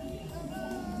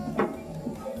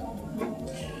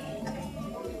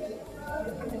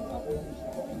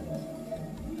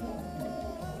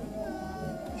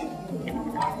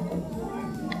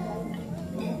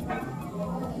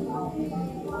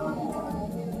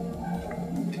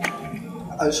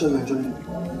 Are you sure you're enjoying it?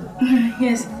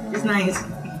 Yes, it's nice.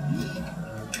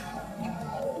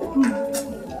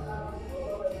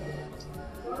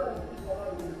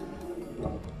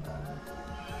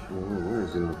 Where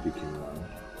is it not picking now?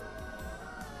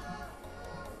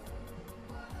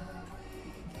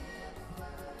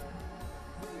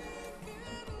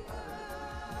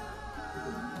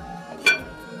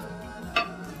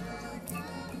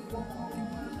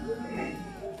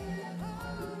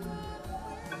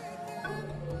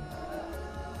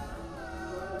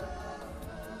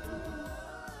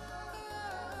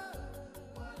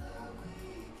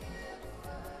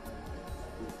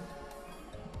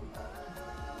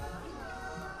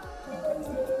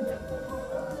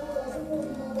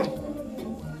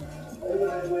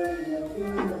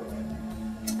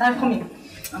 I'm coming.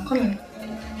 I'm coming.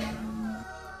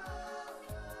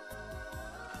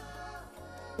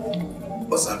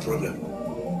 What's our problem?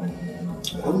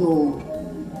 I don't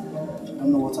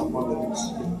know what our problem is.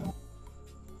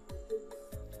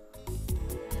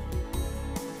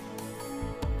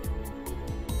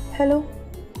 Hello?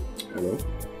 Hello?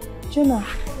 Jonah.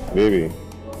 Baby.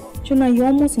 Jonah, you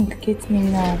almost implicate me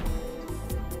now.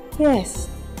 Yes.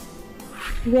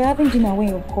 We were having dinner when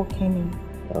your call came in.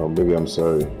 Oh, baby, I'm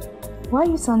sorry. Why are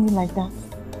you sounding like that?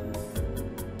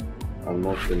 I'm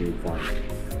not feeling fine.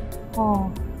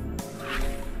 Oh.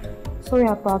 Sorry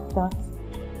about that.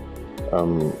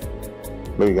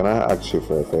 Baby, can I ask you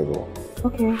for a favor?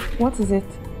 Okay, what is it?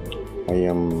 I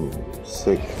am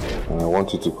sick and I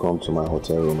want you to come to my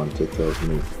hotel room and take care of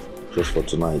me just for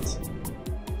tonight.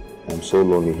 I'm so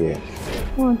lonely here.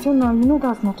 Oh, Jonah, you know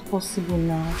that's not possible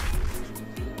now.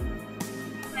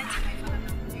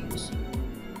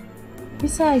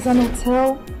 Besides, an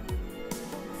hotel.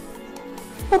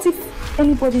 What if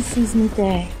anybody sees me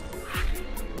there?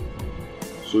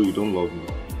 So you don't love me?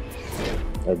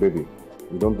 Hey baby,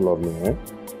 you don't love me, eh?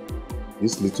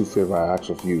 This little favor I ask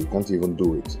of you can't even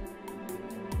do it.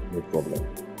 No problem.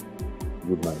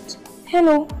 Good night.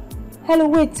 Hello? Hello,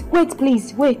 wait,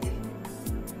 please, wait.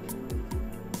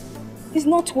 It's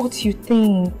not what you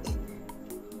think.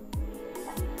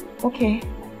 Okay.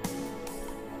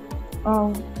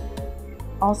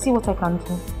 I'll see what I can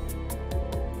do.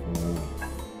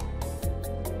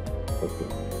 Okay.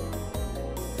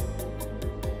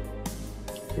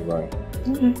 Goodbye.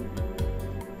 Mm-hmm.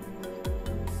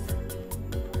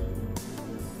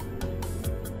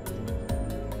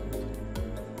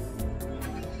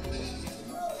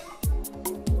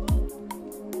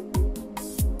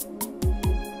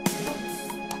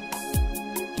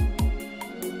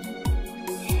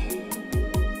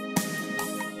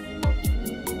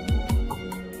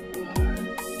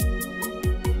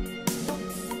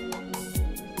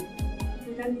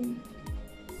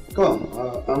 Come,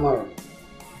 Amara.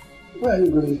 Where are you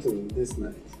going to this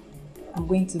night? I'm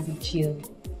going to Vigil.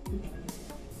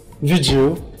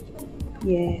 Vigil?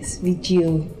 Yes,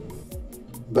 Vigil.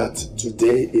 But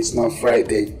today is not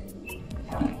Friday.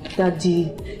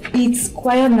 Daddy, it's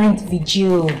choir night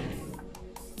Vigil.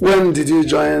 When did you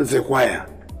join the choir?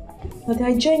 But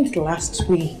I joined last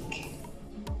week.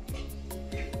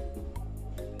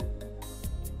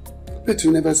 But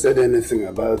you never said anything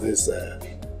about this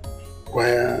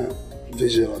choir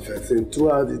vigil of a thing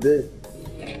throughout the day.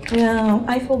 Yeah,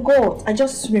 I forgot. I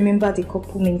just remembered a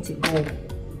couple minutes ago.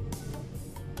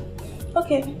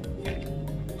 Okay.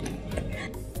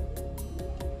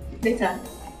 Later.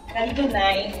 Have a good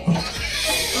night.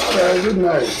 Good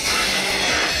night.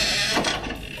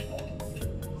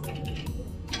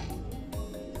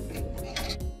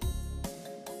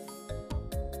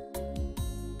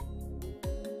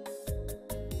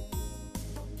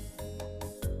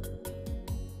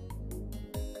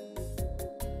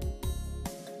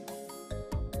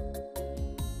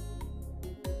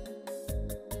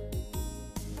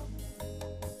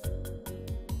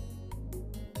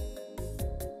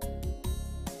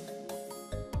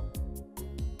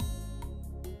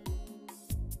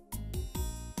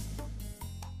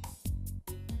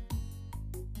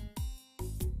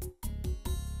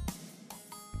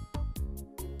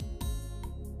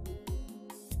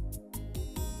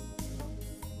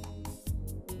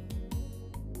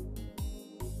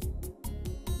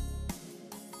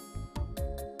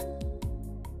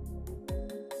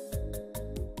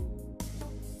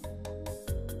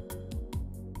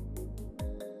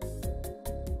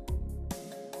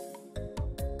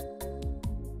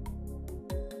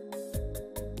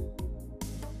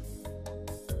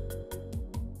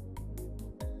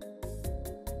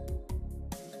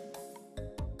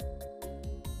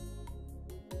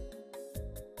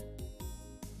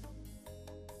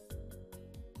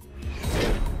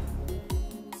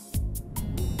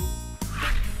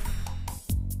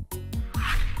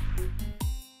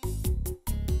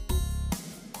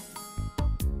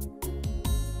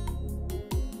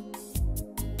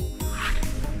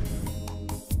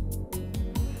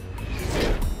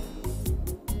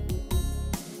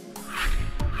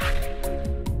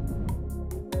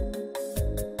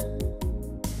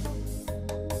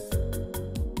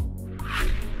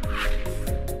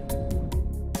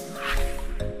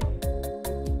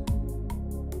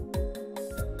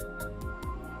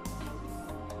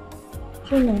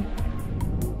 Jonah,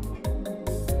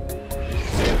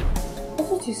 I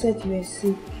thought you said you were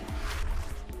sick.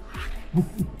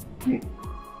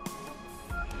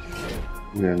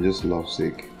 Yeah, I'm just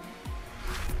lovesick.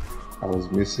 I was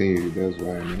missing you, that's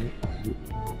why I know.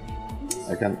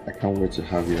 I can't wait to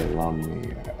have you around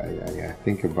me. I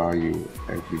think about you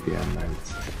every day and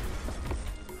night.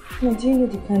 Now, do you know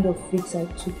the kind of risks I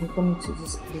took in coming to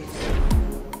this place?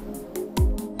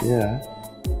 Yeah.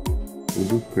 We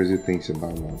do crazy things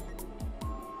about love.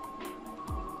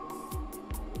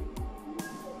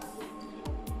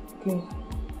 Okay.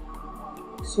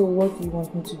 So what do you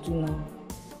want me to do now?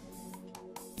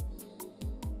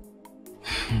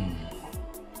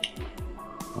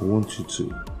 I want you to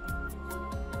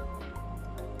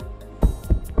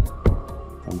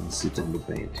come and sit on the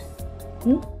bed.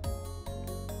 You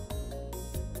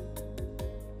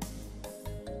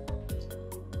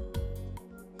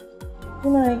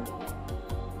know,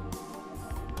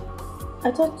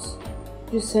 I thought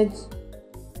you said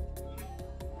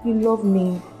you love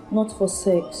me not for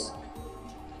sex.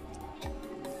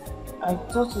 I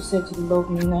thought you said you love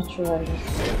me naturally.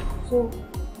 So,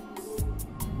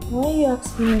 why are you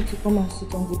asking me to come and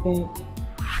sit on the bed?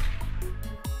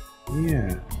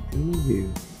 Yeah, I love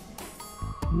you.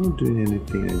 I'm not doing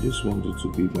anything. I just wanted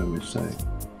to be by my side.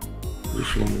 I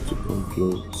just wanted to come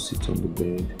close, sit on the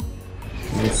bed.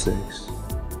 No sex.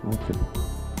 Nothing.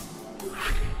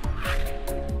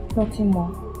 Nothing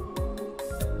more.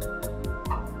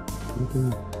 Nothing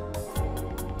more.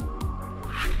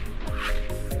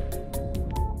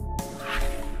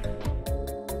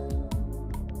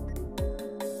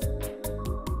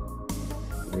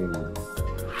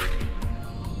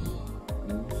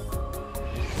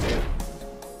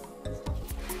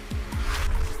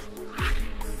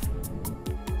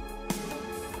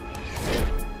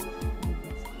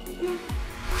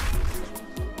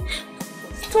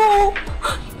 Stop!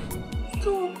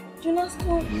 Stop! Do not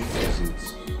stop.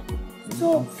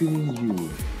 Stop. I'm feeling you.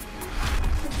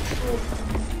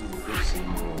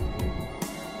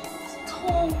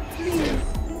 Stop, please.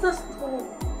 Just stop.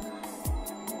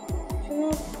 You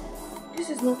know, this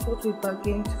is not what we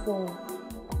bargained for.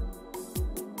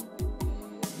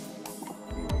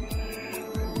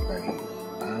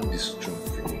 I have this strong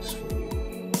feelings for you.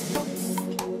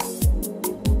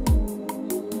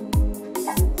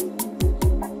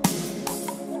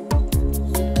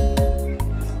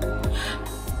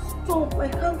 Stop, I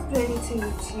can't do anything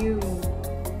with you.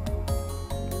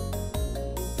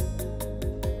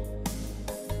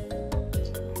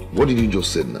 What did you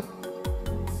just say now?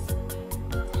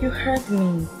 You hurt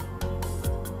me.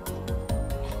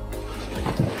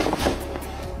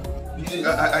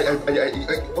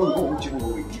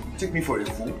 You take me for a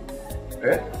fool?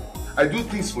 Eh? I do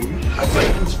things for you, I buy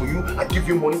things for you, I give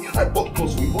you money, I bought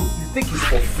clothes for you, but you think it's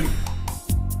for free?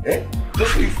 Eh?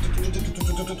 Just for you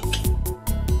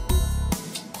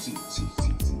See,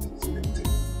 let me tell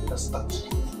you. Let's start this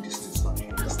thing now.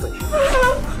 Let's start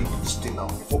this thing now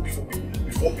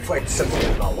before I descend on you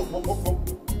now.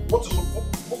 What's the problem?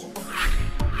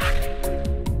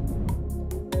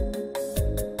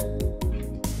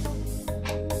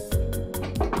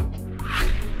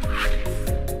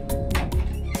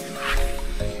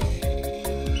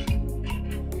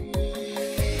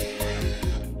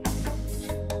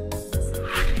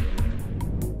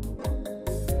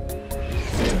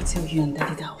 Tell you and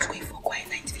Daddy that I was going for quiet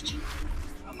night vigil.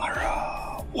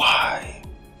 Amara, why?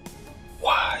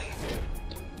 Why?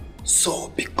 So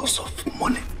because of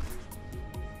money,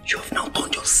 you have now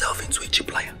turned yourself into a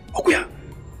cheap liar. Okuya,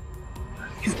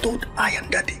 you told I and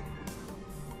Daddy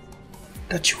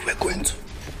that you were going to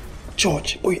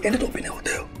church, but you ended up in a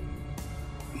hotel.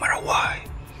 Amara, why?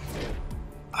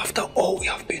 After all we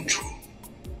have been through,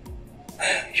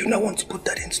 you now want to put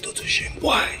Daddy into total shame.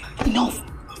 Why? Enough!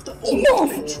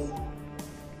 Enough!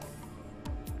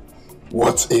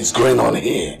 What is going on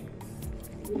here?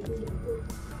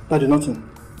 Daddy, nothing.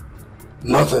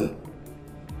 Nothing.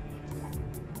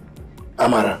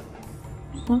 Amara.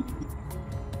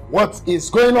 What is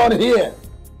going on here?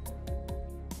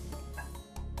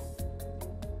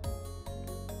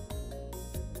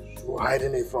 You're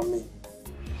hiding it from me.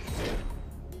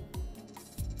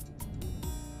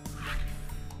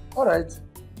 All right.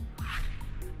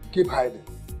 Keep hiding.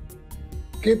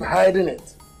 Keep hiding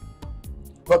it.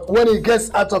 But when it gets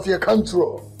out of your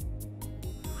control,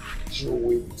 you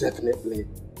will definitely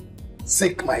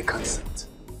seek my consent.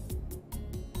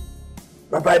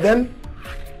 But by then,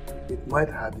 it might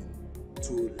have been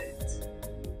too late.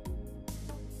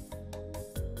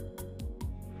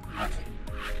 Nothing.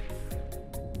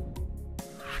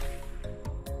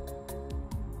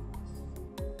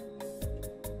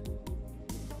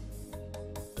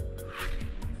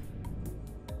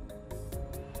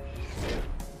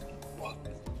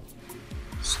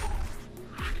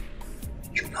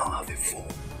 You now have a phone.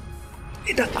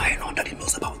 Either I know that he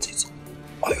knows about it,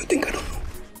 or you think I don't know.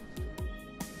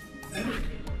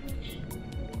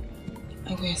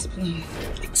 I will explain.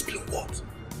 Explain what?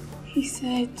 He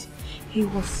said he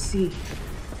was sick.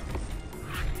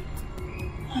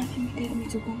 And he needed me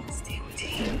to go and stay with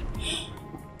him.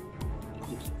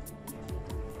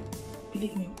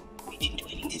 Believe me, we didn't do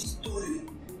anything.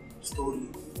 Story.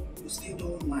 You stayed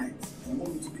all night and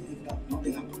want me to believe that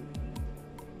nothing happened.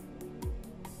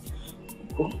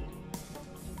 Oh,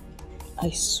 I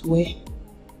swear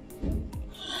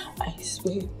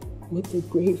with the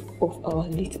grave of our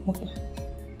late mother,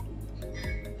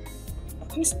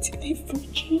 I'm still a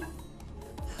virgin.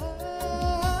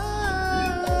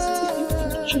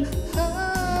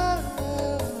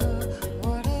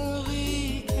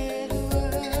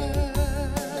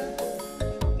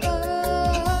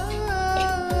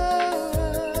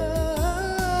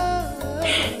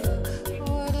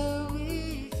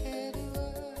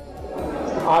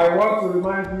 I want to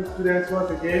remind you students once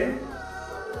again,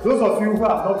 those of you who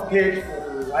have not paid for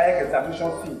the WAEC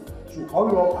examination fee should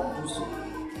hurry up and do so.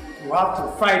 You have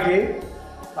till Friday,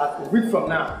 that's a week from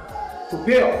now, to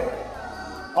pay up.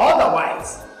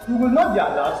 Otherwise, you will not be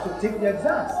allowed to take the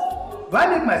exams. Do I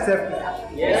make myself clear?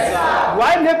 Yes, sir. Do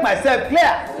I make myself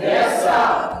clear? Yes,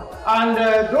 sir. And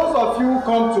those of you who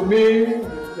come to me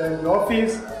in the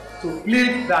office to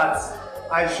plead that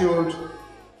I should...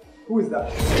 Who is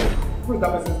that? Who is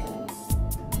that person?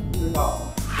 Bring out.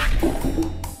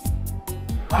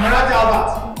 Amarachi Albert!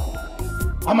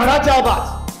 Amarachi Albert!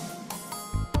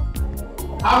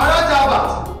 Amarachi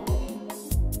Albert!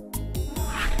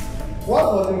 What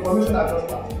was the information I just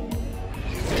got?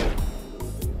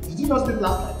 Did you not sleep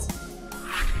last night?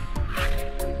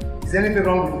 Is anything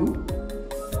wrong with you?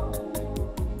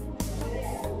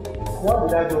 What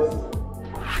did I just say?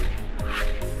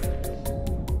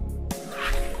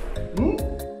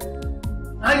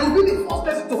 And you'll be the first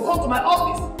person to come to my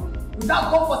office with that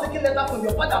God-forsaken letter from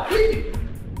your father pleading.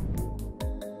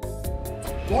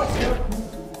 God help you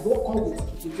to go come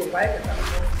with your WAEC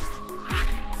examination.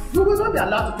 You will not be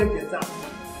allowed to take the exam.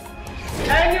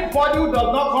 Anybody who does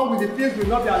not come with the things will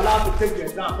not be allowed to take the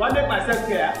exam. Do I make myself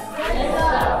clear? Yes,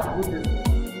 sir.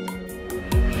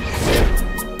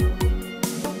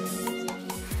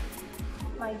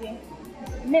 My dear,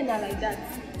 men are like that.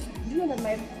 Do you know that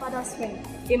my father's friend,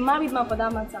 a married man for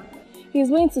that matter, he's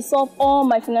willing to solve all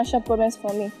my financial problems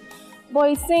for me. But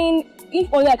he's saying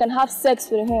if only I can have sex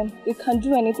with him, he can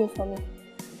do anything for me.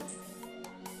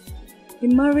 A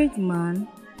married man?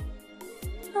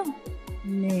 Oh,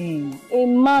 man. A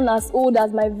man as old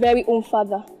as my very own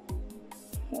father.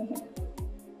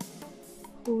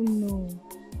 Oh no,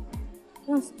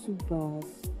 that's too bad.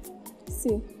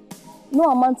 See,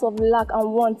 no amount of lack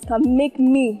and want can make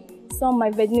me sell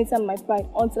my virginity and my pride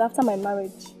until after my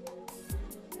marriage.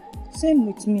 Same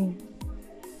with me.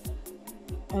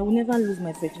 I will never lose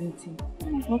my virginity.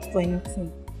 Not for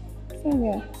anything. Same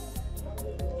here.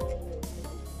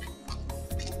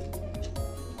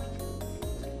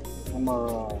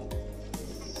 Amara,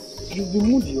 you've been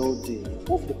moody all day.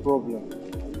 What's the problem?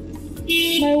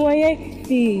 My WAEC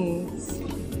fees.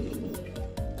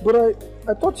 But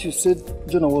I thought you said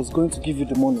Jonah was going to give you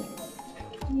the money.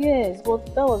 Yes,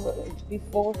 but that was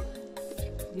before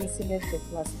the incident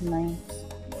of last night.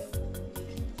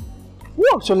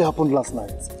 What actually happened last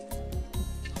night?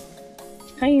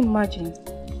 Can you imagine?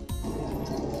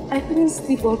 I couldn't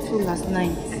sleep all through last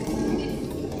night.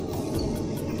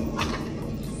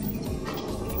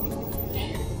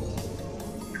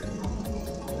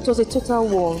 It was a total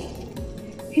war.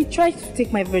 He tried to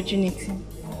take my virginity.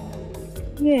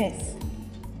 Yes,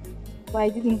 but I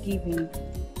didn't give in.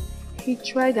 He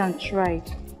tried and tried.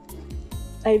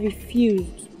 I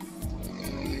refused.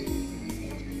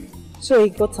 So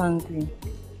he got angry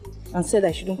and said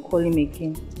I shouldn't call him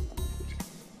again.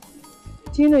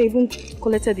 Do you know he even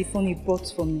collected the phone he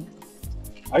bought for me?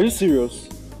 Are you serious?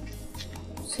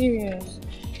 Serious?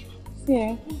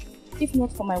 Yeah. If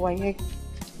not for my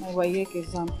WAEC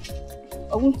exam,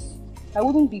 I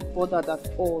wouldn't be bothered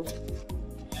at all.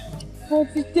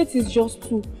 But the date is just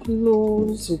too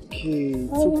close. It's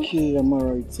okay,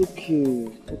 Amara, it's okay,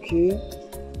 okay?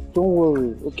 Don't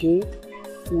worry, okay?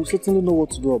 We'll certainly know what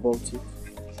to do about it.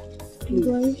 Please.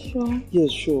 Are you sure?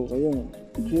 Yes, sure, I am,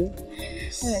 okay?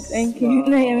 Alright, thank you.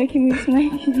 Now you're making me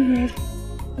smile.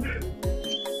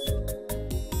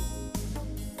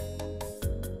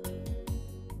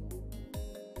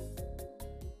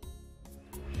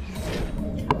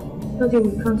 Daddy,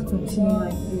 we can't continue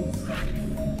like this.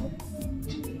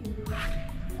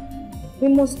 We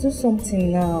must do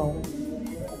something now.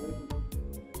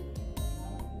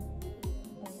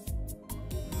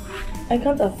 I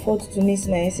can't afford to miss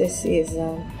my SSC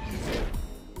exam.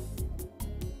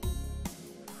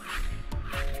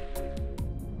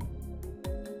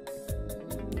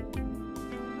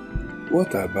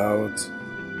 What about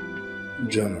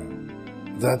Jonah,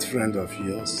 that friend of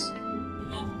yours?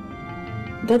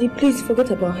 Daddy, please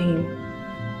forget about him.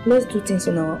 Let's do things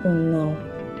on our own now.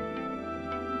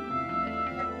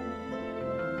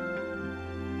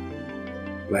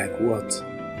 Like what?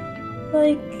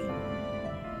 Like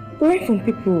borrowing from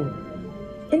people.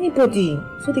 Anybody,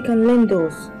 so they can lend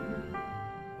us.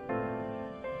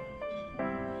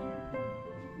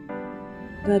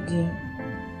 Daddy,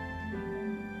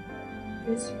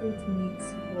 desperate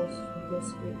needs was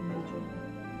desperate major.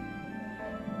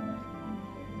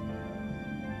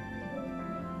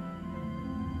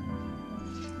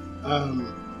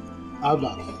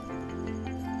 Albert,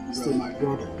 still my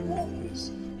brother,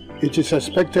 please. It is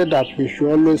expected that we should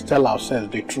always tell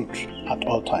ourselves the truth at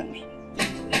all times.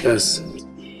 Yes.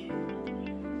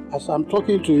 As I'm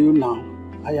talking to you now,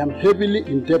 I am heavily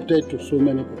indebted to so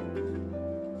many people.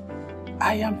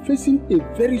 I am facing a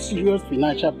very serious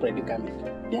financial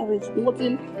predicament. There is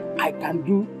nothing I can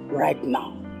do right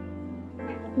now.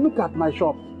 Look at my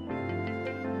shop.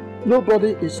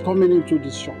 Nobody is coming into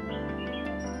this shop.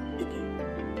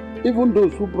 Even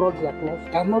those who brought their clothes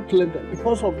cannot lend them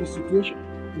because of the situation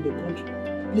in the country.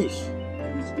 Please,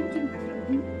 there is nothing I can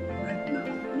do right now.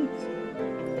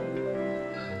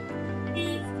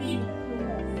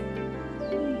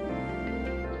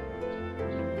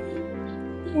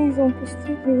 Please, Uncle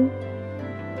Stephen.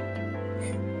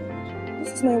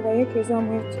 This is my WAEC exam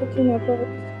we're talking about.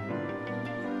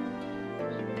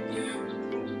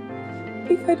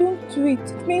 If I don't do it,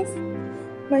 it means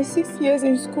my 6 years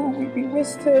in school will be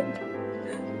wasted.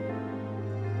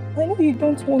 I know you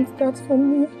don't want that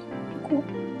from me. Uncle,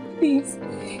 please.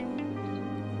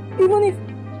 Even if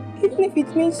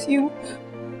it means you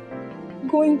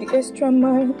going the extra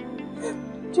mile,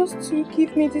 just to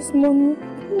give me this money,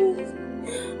 please.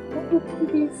 Oh,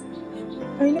 please.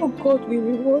 I know God will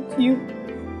reward you.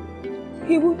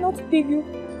 He will not leave you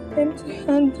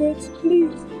empty-handed,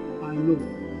 please. I know.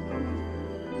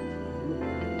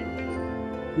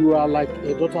 You are like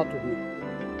a daughter to me.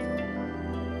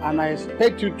 And I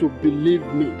expect you to believe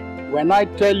me when I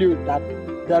tell you that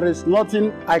there is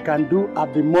nothing I can do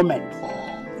at the moment.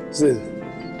 See,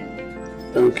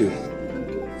 thank you.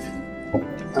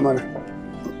 Amara,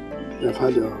 you've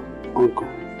had your uncle.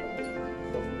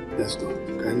 Let's go.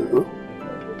 Can I go?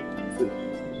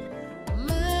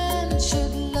 Men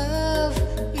should love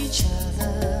each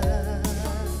other.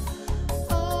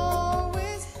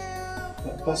 Always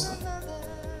help. Pastor,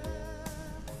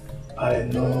 I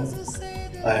know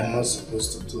I am not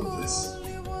supposed to do this.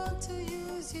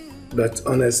 But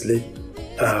honestly,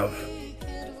 I've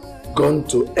gone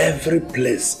to every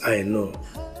place I know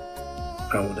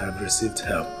I would have received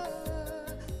help,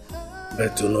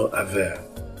 but to no avail.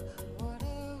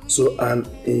 So I'm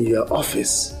in your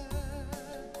office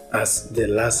as the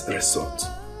last resort.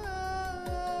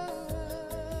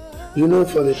 You know,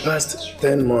 for the past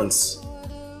 10 months,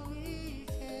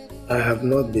 I have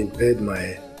not been paid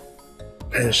my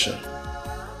pension.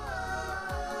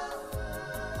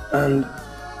 And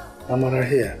Amara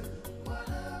here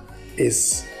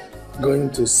is going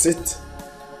to sit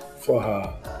for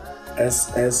her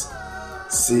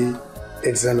SSC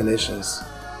examinations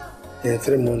in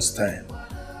 3 months' time.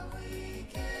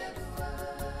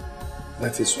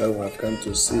 That is why we have come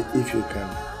to see if you can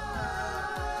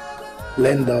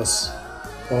lend us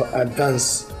or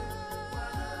advance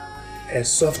a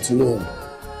soft loan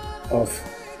of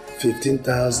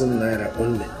 15,000 naira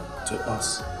only to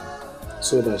us,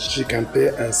 so that she can pay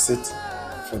and sit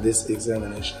for these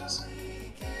examinations.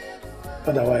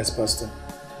 Otherwise, Pastor,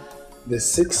 the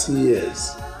 6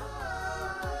 years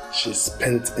she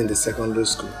spent in the secondary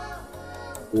school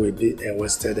will be a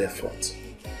wasted effort.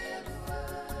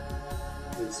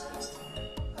 Please, Pastor.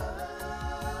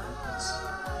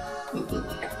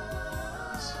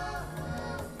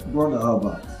 Brother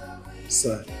Albert.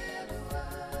 Sir.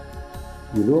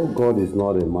 You know God is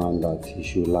not a man that he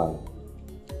should lie.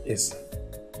 Yes, sir.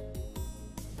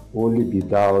 Only be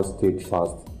thou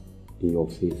steadfast in your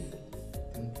faith.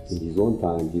 In his own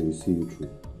time, he will see you through.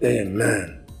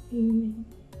 Amen. Amen.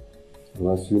 And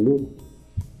as you know,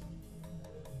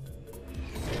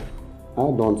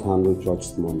 I don't handle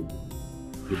church's money.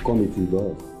 The committee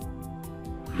does.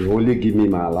 They only give me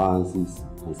my allowances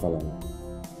and salary.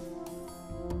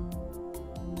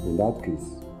 In that case,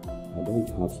 I don't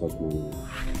have such money.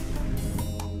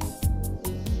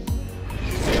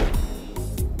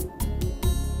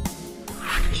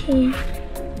 Jay.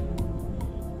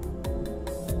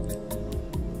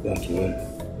 Don't worry.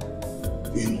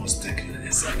 You must take your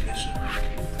examination.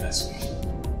 That's all.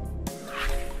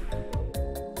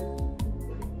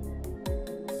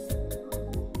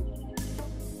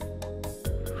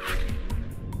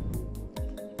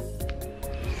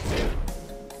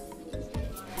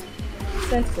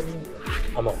 sent for me.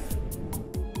 Mama,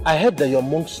 I heard that you're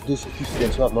amongst those few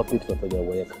students who have not paid for their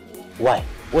work. Why?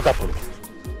 What happened?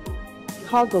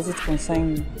 How does it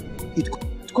concern you? It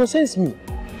concerns me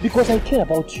because I care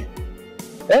about you.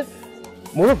 Eh?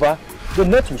 Moreover, the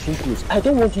net will soon close. I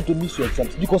don't want you to miss your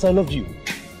exams because I love you.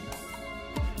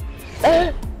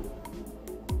 Eh?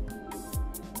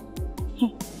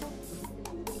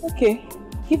 Okay,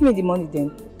 give me the money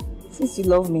then, since you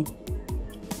love me.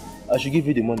 I should give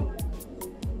you the money.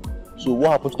 So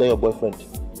what happened to your boyfriend?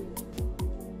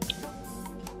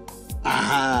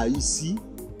 Ah, you see?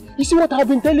 You see what I've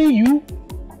been telling you?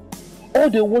 All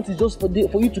they want is just for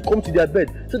you to come to their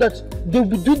bed so that they'll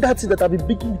be doing that thing that I've been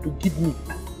begging you to give me.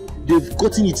 They've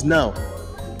gotten it now.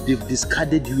 They've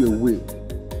discarded you away.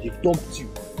 They've dumped you.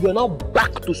 You are now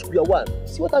back to square one.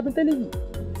 See what I've been telling you?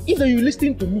 If you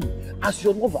listen to me as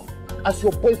your lover, as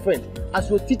your boyfriend, as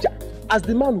your teacher, as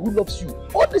the man who loves you,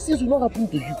 all these things will not happen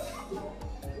to you.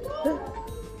 Eh?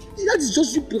 That is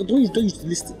just you don't used to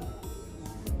listen.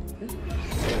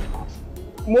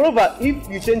 Moreover, if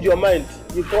you change your mind,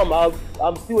 you come,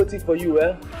 I'm still waiting for you,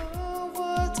 eh?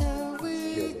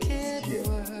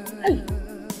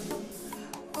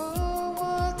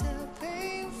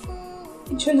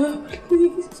 Jonah,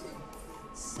 please.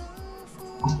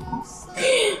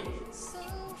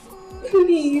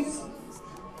 Please.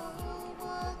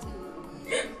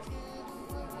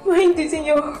 Find it in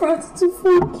your heart to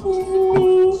forgive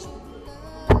me.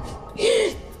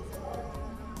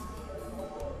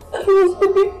 I was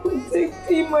only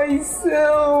protecting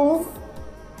myself.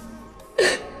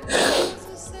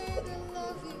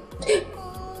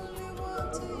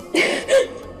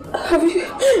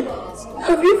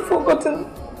 Have you forgotten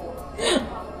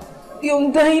the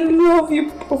undying love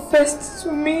you professed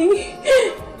to me?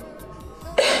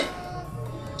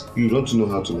 You don't know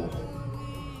how to love.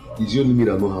 It's only me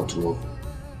that know how to love.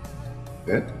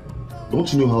 Eh?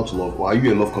 Don't you know how to love, or are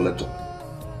you a love collector?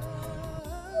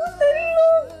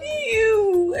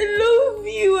 I love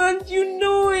you and you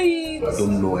know it. I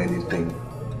don't know anything.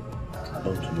 I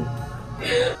don't know.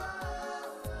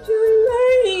 You're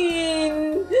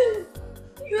lying.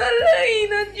 You're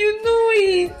lying and you know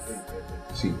it.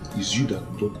 See, it's you that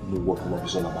don't know what love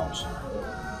is all about.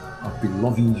 I've been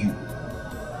loving you.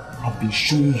 I've been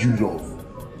showing you love.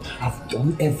 I've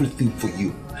done everything for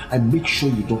you. I make sure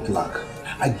you don't lack.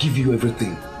 I give you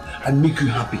everything. I make you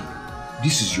happy.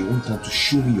 This is your own time to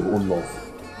show me your own love.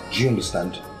 Do you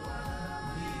understand?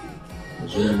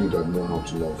 There's only you that know how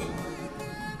to love.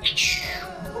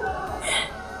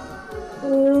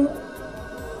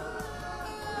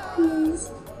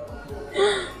 Please.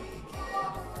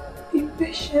 Be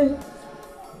patient.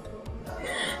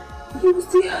 You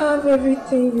still have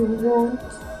everything you want.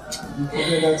 You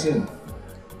forget that thing.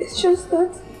 It's just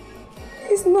that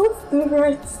it's not the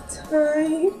right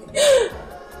time.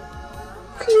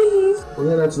 Please.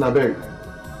 Forget that thing, I beg.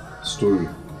 Story.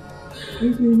 I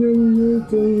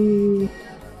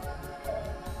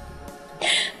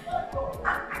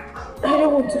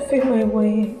don't want to fail my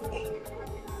work.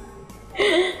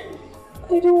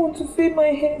 I don't want to fail my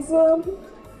exam.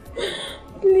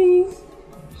 Please.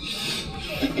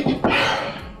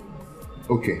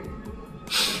 Okay.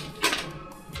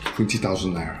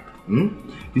 20,000 naira.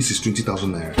 This is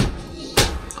 20,000 naira.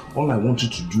 All I want you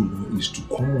to do now is to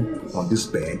come up on this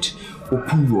bed,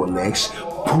 open your legs,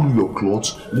 pull your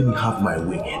clothes, let me have my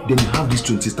way. Then you have this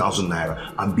 20,000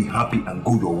 naira and be happy and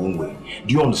go your own way.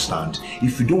 Do you understand?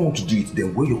 If you don't want to do it,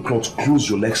 then wear your clothes, close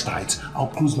your legs tight. I'll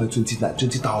close my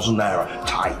 20,000 naira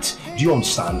tight. Do you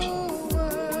understand?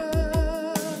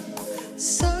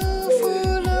 So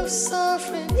full of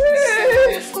suffering,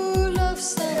 so full of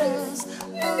sorrows.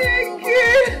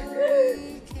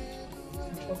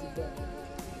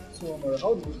 So,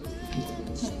 how did you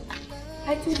do?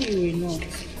 I told you you were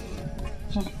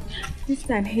not. This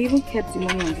time he even kept the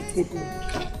money on the table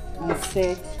and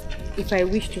said if I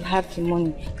wish to have the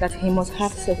money that he must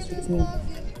have sex with me.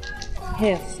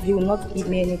 Else he will not give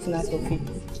me anything out of it.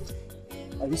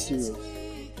 Are you serious?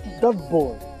 That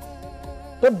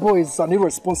boy is an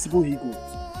irresponsible ego.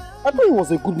 I thought he was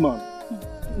a good man.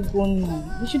 A good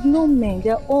man. You should know men,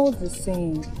 they're all the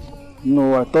same.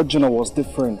 No, I thought Jonah was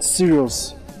different.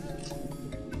 Serious.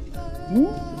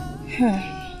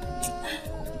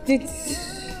 Did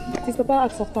Papa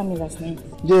ask after me last night?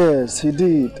 Yes, he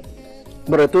did.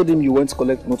 But I told him you went to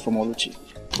collect notes from Oluchi.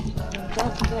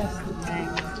 That's the time.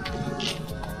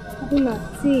 Abuna,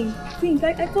 think.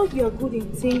 I thought you were good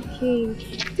in thinking.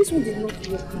 This one did not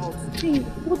work out. Think,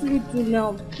 what do we do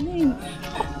now?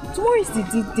 Tomorrow is the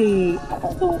D-Day.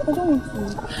 I don't want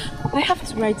to. I have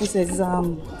to write this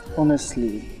exam.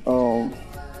 Honestly,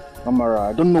 Amara,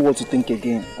 I don't know what to think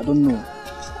again. I don't know.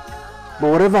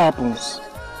 But whatever happens,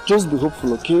 just be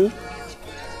hopeful, okay?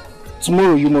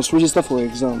 Tomorrow you must register for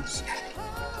exams.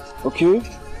 Okay?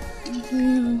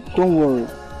 Don't worry.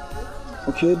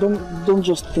 Okay? Don't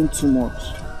just think too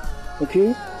much.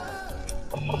 Okay?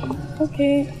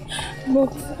 Okay.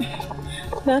 But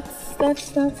that's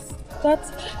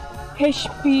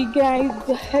HP guy,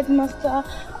 the headmaster.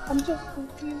 I'm just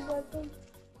confused. I don't...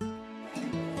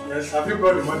 Yes, have you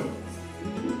got the money?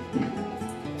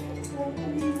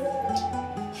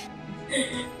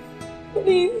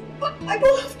 Please. I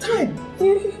don't have time.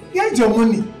 Here's your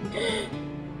money.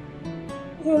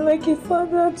 You're like a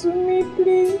father to me,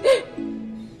 please.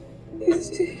 It's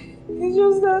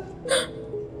just that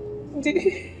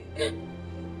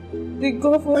the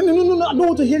government... No, I don't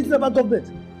want to hear anything about government.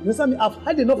 You understand me? I've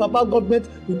had enough about government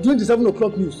during the 7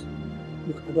 o'clock news.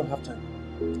 Look, I don't have time.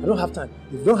 I don't have time.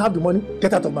 If you don't have the money,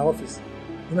 get out of my office.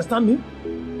 You understand me?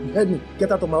 You heard me.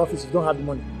 Get out of my office if you don't have the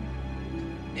money.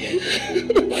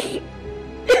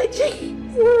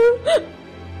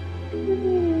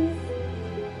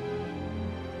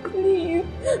 Please.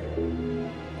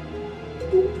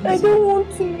 I don't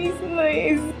want to miss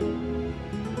life.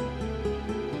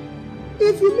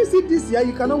 If you miss it this year,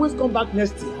 you can always come back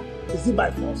next year. Is it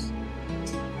by force?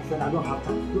 My friend, I don't have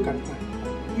time. Look at the time.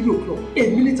 3 o'clock.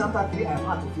 8 minutes after 3, I am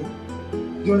out of here.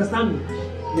 Do you understand me?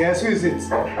 Yes, who is it?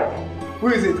 Who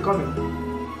is it coming?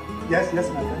 Yes, my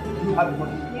friend. Do you have the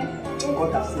money? Yes.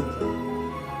 God has said.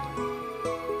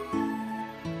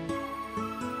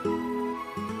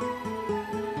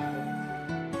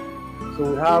 So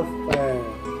we have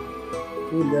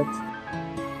who left?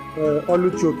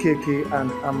 Olucho Keke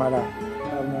and Amara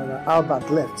Albert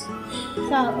left.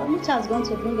 Sir, Olucha is going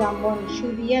to bring her money.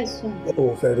 She'll be here soon.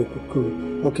 Oh, very cool.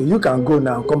 Okay, you can go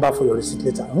now and come back for your receipt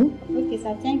later. Okay,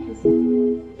 sir. Thank you, sir.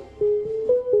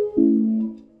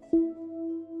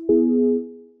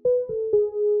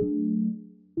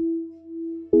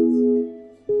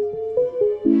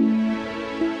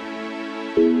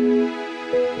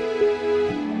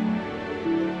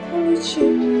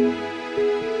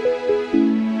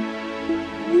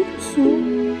 You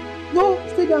too? No,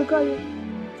 stay there and cry.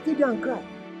 Stay there and cry.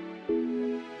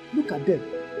 Look at them.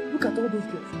 Look at all those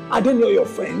girls. Are they not your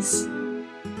friends?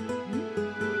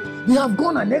 They have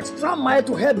gone an extra mile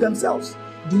to help themselves.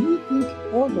 Do you think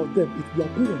all of them, it's their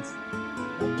parents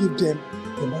that give them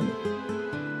the money?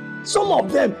 Some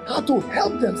of them had to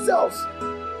help themselves.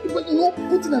 But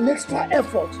put in an extra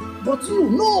effort. But you,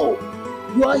 no.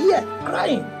 You are here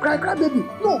crying. Cry, baby.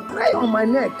 No, cry on my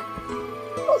neck.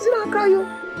 Don't sit down and cry, you.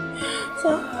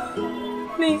 Sir,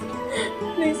 please.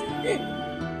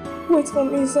 Wait for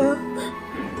me, sir.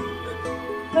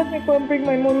 Let me go and bring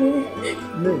my money.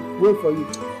 No, wait for you.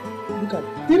 Look at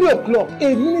 3 o'clock,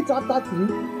 8 minutes after 3. You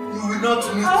will not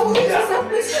meet me here.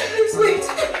 Please wait.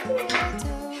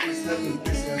 Please let me.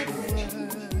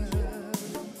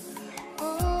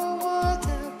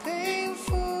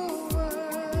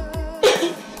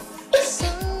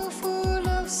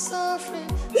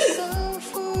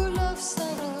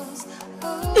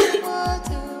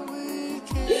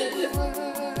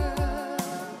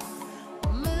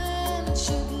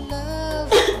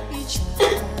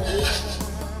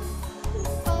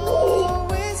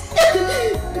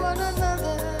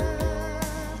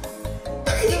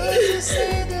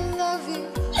 Say they love you,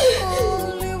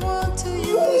 only want to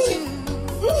use you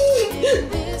in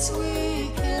this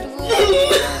wicked world.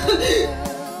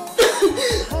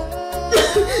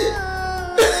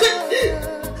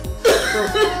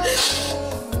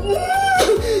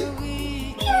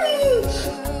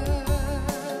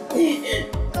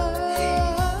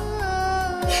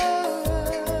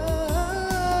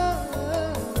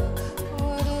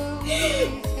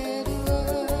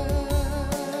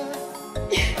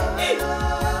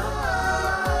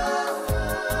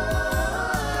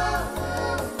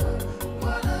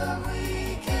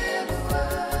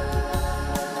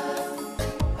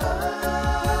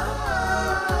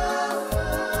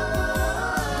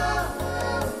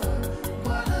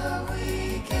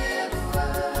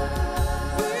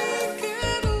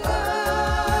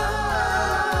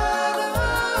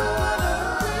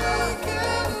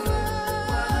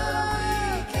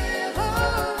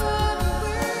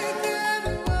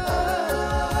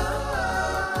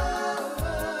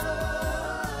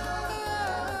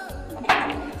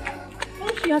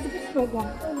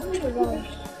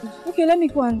 Okay, let me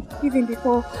go and give him the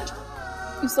call.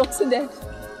 You succeeded?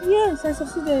 Yes, I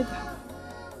succeeded.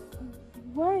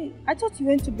 Why? I thought you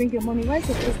went to bring your money. Why is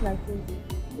your face like this?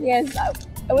 Yes,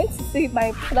 I went to see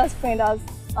my father's friend as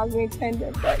we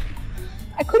intended, but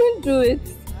I couldn't do it.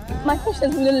 My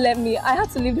conscience wouldn't let me. I had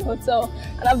to leave the hotel.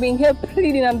 And I've been here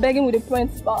pleading and begging with the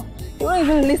principal. You won't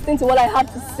even listen to what I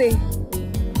have to say.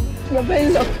 You're very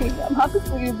lucky. I'm happy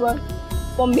for you, but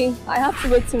for me, I have to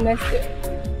wait till next year.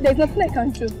 There's nothing I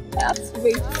can do. I have to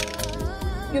wait.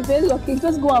 You're very lucky.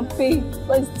 Just go and pay,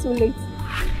 but it's too late.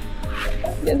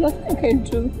 There's nothing I can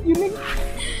do. You mean...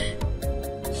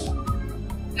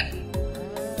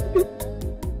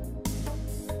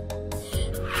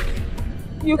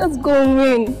 You just go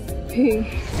in.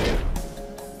 Hey.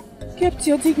 Kept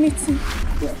your dignity.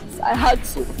 Yes, I had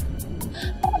to.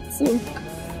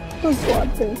 Just go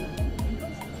and pay.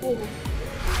 Oh,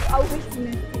 I'll wait till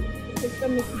next year. They tell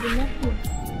me to do nothing.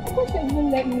 I thought they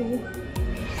wouldn't let me.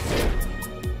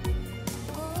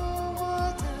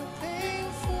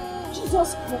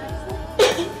 Jesus Christ.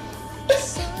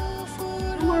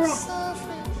 Amara,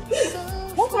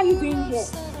 what are you doing here?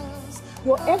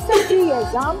 Your SSC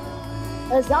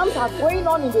exams are going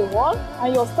on in the hall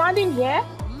and you're standing here?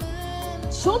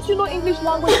 Don't you know English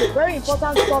language is a very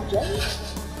important subject?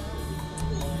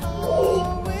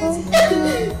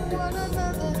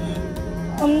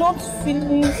 I'm not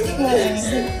feeling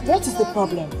fine. What is the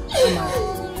problem, Amara?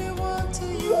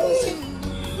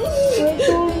 I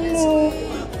don't know.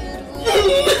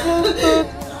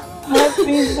 I've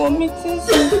been vomiting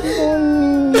since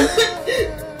morning.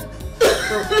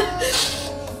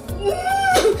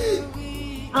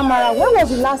 Amara, when was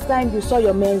the last time you saw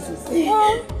your menses?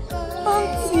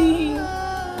 Auntie.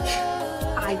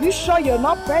 Are you sure you're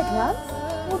not pregnant?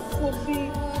 What could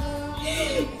be?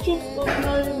 Just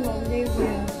ordinary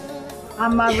magnesium.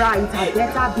 Amara, it had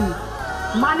better be.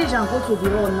 Manage and go to the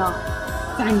hall now.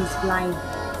 Time is flying.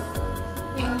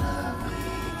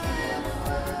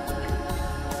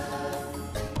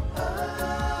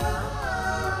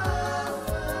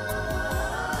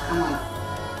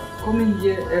 Coming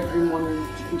here every morning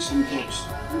to pick some drugs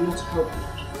will not help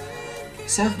you.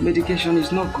 Self-medication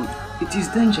is not good. It is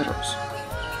dangerous.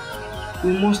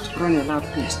 We must run a lab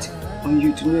test on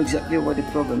you to know exactly what the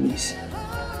problem is,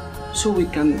 so we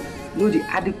can know the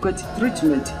adequate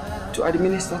treatment to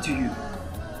administer to you.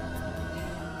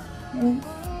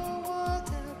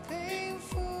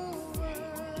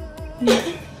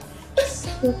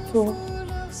 Doctor,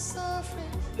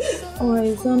 our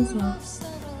exams are...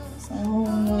 Oh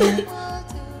no.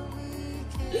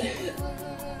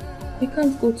 I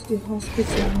can't go to the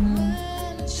hospital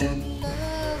now. Then,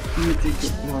 let me take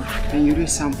your blood and urine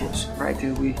samples right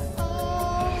away,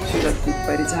 so that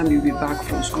by the time you'll be back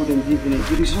from school in the evening,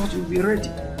 the result will be ready.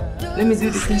 Let me do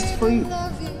the test for you.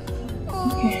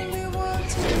 Okay.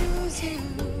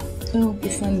 That will be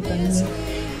fine by me.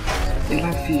 The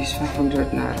lab fee is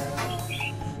 500 naira.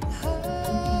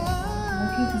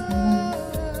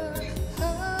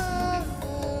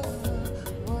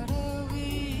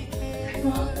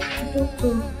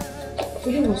 Doctor,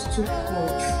 today was too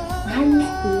hot. How much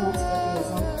relaxed for the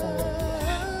exam hall?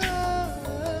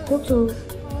 Doctor,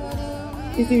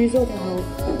 is the result out?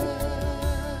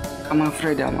 I'm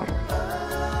afraid, Amara.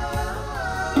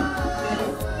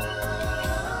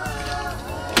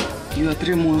 You are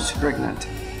 3 months pregnant.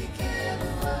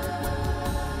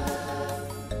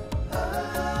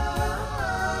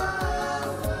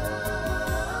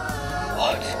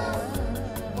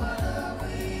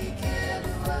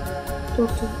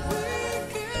 Doctor,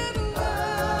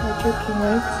 you're joking,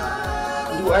 right?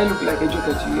 Do I look like a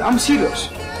joker to you? I'm serious.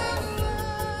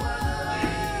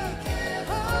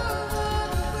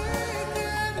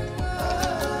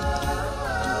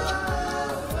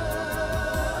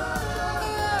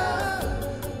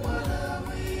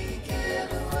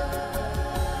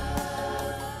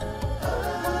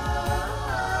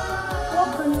 What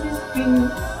can this be?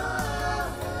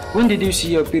 When did you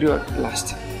see your period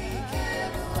last?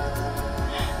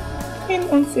 10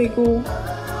 months ago,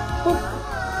 but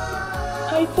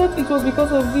I thought it was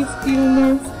because of this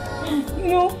illness. You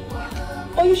know,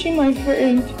 Olushi, my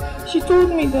friend, she told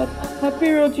me that her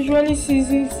period usually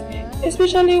ceases,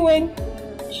 especially when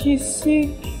she's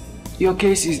sick. Your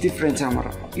case is different,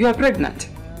 Amara. You are pregnant.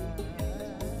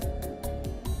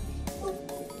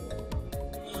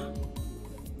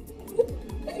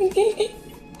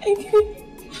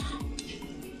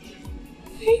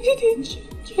 I didn't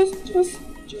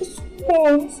just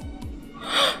once,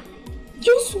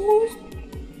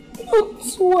 not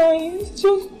twice,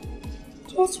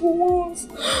 just once.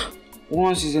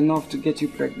 Once is enough to get you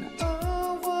pregnant.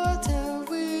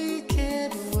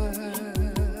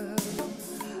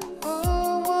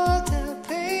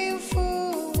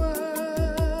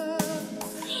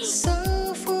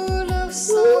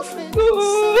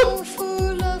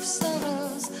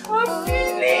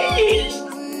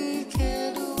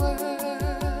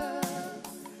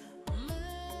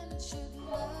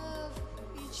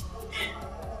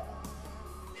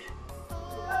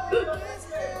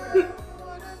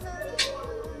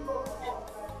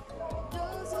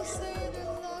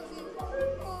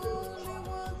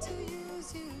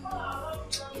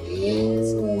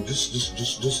 Oh,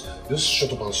 just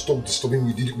shut up and stop disturbing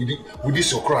me with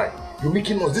this your cry. You're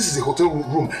making noise. This is a hotel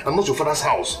room and not your father's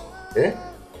house. Eh?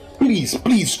 Please,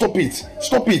 stop it.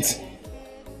 Stop it.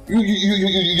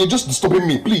 You're just disturbing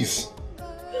me, please.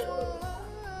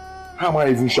 How am I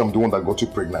even sure I'm the one that got you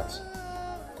pregnant?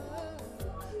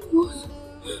 What?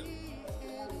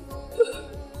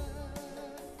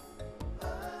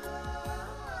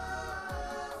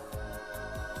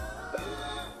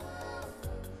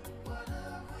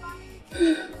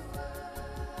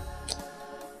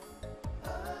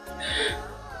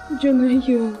 Jonah,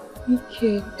 you're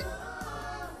wicked.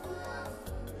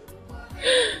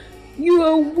 You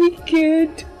are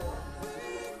wicked.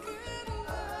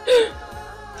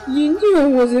 You knew I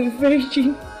was a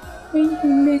virgin when you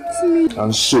met me.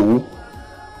 And so,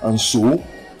 are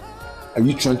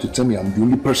you trying to tell me I'm the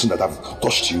only person that have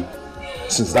touched you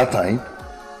since that time?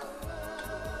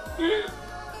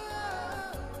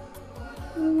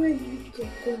 Why are you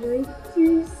talking like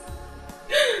this?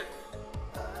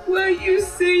 Why are you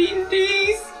saying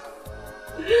this?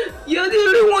 You're the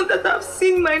only one that have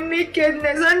seen my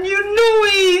nakedness and you know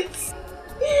it.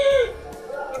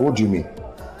 What do you mean?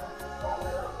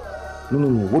 No.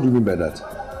 What do you mean by that?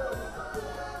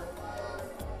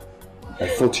 I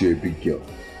thought you were a big girl.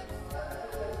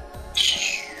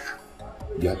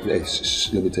 Yeah, please,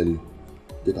 let me tell you.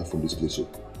 Get out from this place. So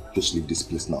just leave this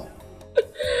place now.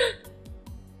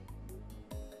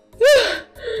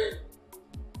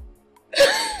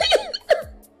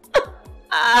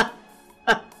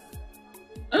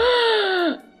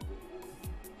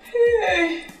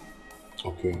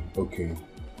 Okay.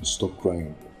 Stop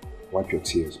crying. Wipe your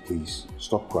tears, please.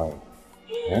 Stop crying.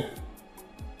 Yeah?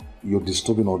 You're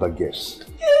disturbing other guests.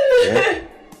 Yeah?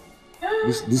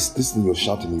 This thing you're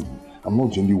shouting, I'm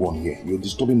not the only one here. You're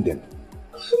disturbing them.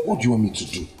 What do you want me to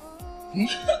do?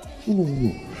 No.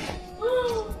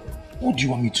 What do you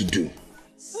want me to do?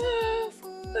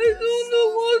 I don't know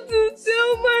what to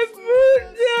tell my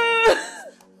brother.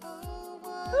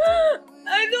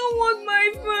 I don't want my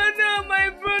father and my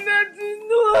brother to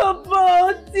know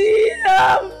about it.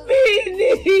 I'm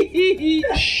finished.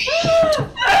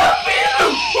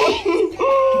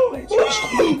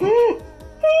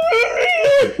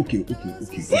 Okay.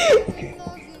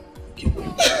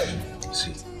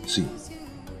 See.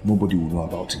 Nobody will know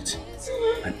about it.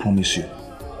 I promise you.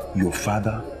 Your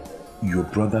father, your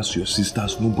brothers, your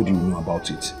sisters, nobody will know about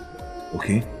it.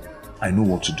 Okay? I know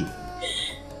what to do.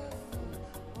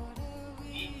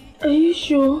 Are you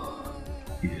sure?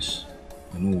 Yes,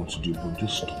 I know what to do, but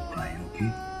just stop crying,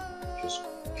 okay? Just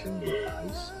clean your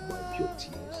eyes, wipe your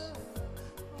tears,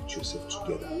 put yourself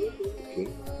together, okay?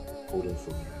 Hold on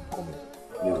for me, I'm coming.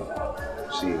 Anyway,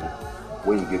 see,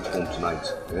 when you get home tonight,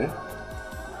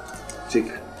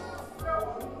 take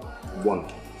one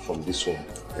from this one,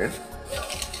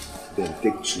 then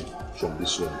take two from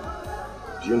this one.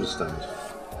 Do you understand?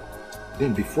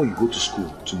 Then before you go to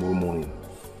school tomorrow morning,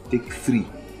 take 3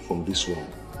 from this one.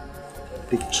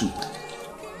 Take 2.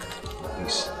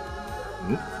 Please.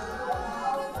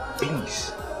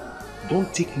 Please.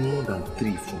 Don't take more than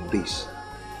 3 from this.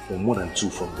 Or more than 2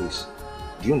 from this.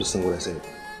 Do you understand what I said?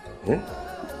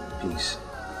 Please.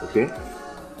 Okay?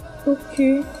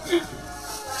 Okay.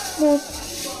 But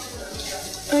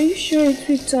are you sure it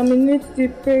will terminate the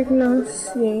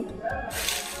pregnancy?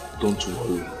 Don't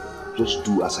worry. Just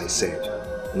do as I said.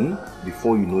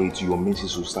 Before you know it, your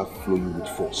menses will start flowing with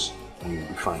force and you'll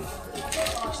be fine.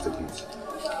 Just a bit.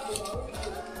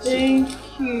 Thank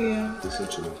you. Listen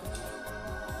to me.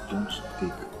 Don't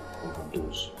take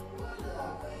overdose.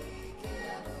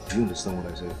 Do you understand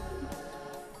what I said?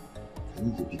 Can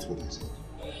you repeat what I said?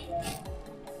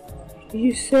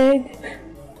 You said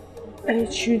I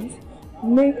should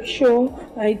make sure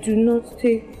I do not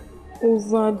take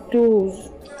overdose.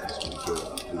 That's my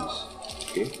girl, please.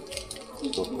 Okay?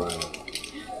 Stop crying.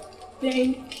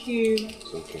 Thank you.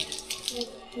 It's okay.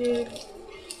 Okay.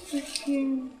 Thank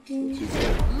you.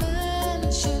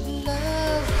 Men should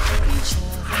love each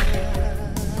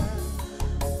other.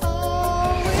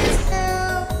 Always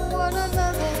help one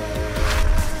another.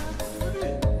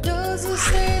 Those who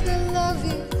say they love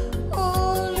you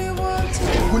only want to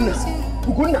use you.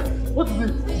 Ugunda, what is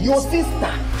it? Your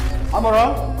sister. Amara?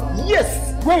 Yes.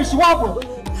 Where is she? What happened? What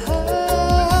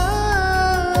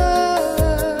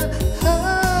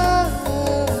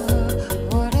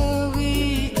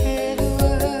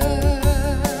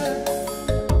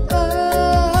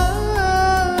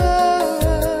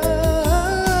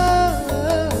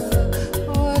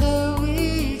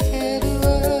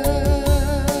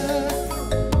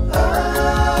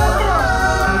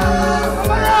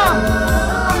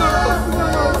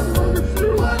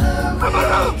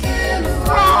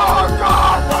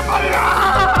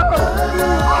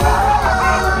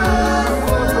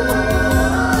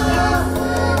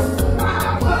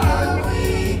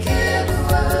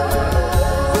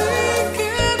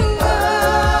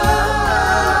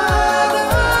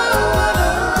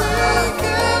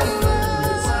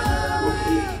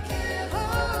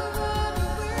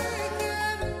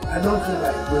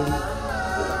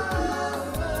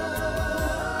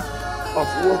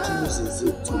what use is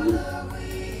it to you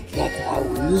that I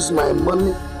will use my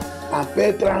money and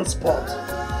pay transport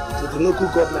to the local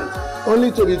government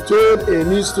only to be told a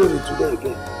new story today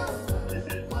again?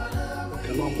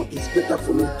 Come on, it's better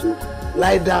for me to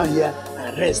lie down here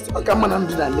and rest. Come on, I'm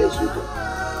doing that next week.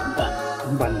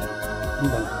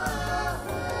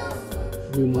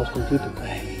 We must continue to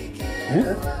try.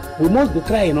 Eh? We must be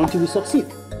trying until we succeed.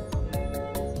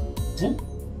 Eh?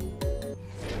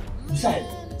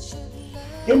 Besides,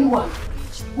 anyone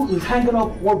who is hanging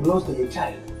up what belongs to the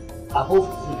child above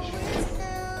his reach,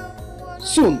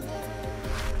 soon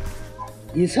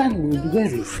his hand will be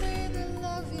raised,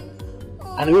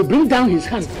 and he will bring down his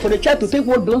hand for the child to take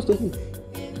what belongs to him.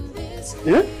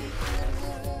 Eh?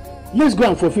 Let's go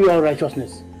and fulfill our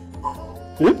righteousness.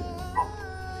 Eh?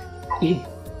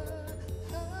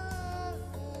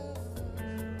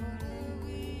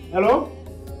 Hello?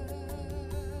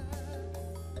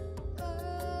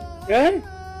 Eh?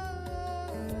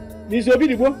 Miss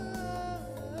Obidibo?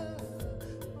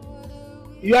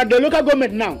 You are the local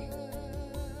government now.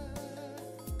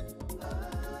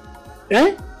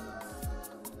 Eh?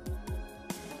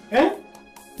 Eh?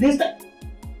 This time?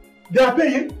 They are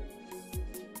paying?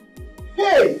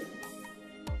 Hey!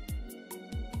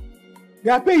 They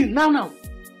are paying now.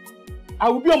 I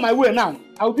will be on my way now.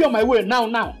 I will be on my way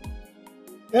now.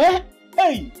 Eh?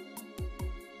 Hey!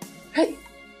 Hey!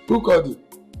 Who called you?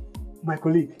 My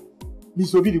colleague,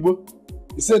 Miss Obidibo.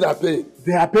 He said they are paying.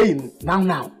 They are paying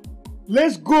now.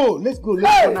 Let's go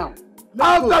now.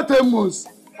 After 10 months.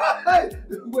 Hey!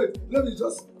 Wait, let me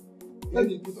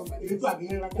put on my dress.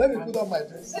 Let me put on my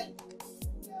dress.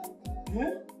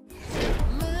 Yeah?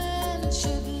 Man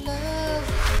should love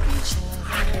each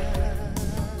other.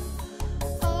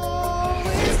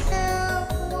 Always help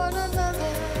one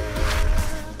another.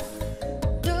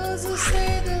 Those who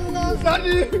say they love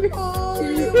you only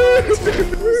want to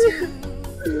use you.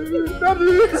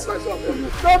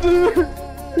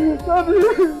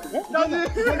 Daddy!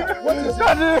 What is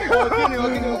Daddy!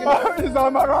 It's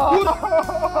Amara!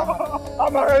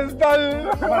 Amara is dying!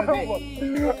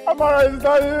 Amara is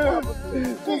dying!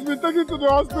 She's been taken to the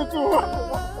hospital!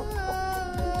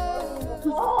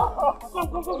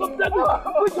 Come, Daddy!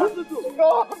 Which hospital? No!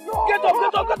 Get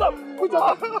up! Which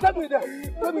hospital? Let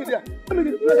me there!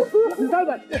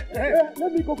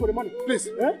 Let me go for the money. Please,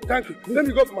 thank you. Let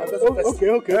me go to my vessel first.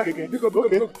 Okay. Because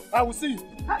I will see you.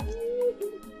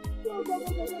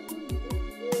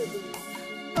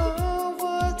 Oh,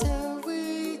 what a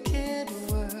wicked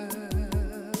world.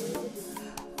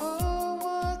 Oh,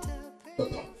 what a...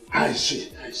 How is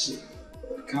she?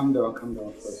 Calm down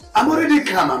first. I'm already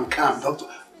calm. I'm calm. Doctor,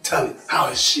 tell me, how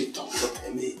is she, doctor?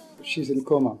 Tell me. She's in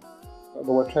coma, but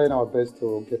we're trying our best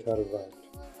to get her revived.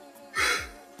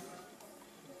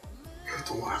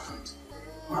 What happened?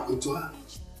 What happened to her?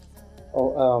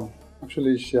 Oh,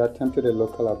 actually, she attempted a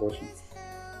local abortion.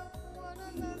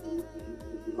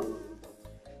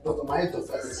 Doctor, my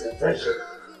daughter is a treasure.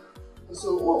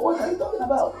 So, what are you talking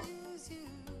about?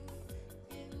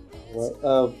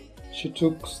 Well, she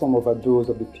took some overdose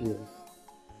of the pill,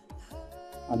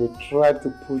 and they tried to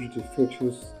push the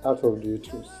fetus out of the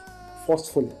uterus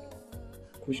forcefully,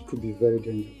 which could be very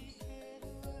dangerous.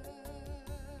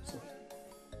 So,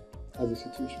 that's the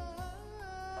situation.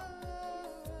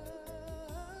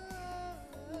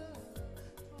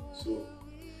 So,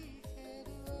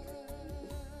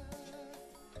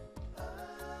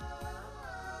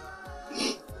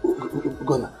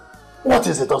 Ugonna, what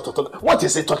is the doctor talking? What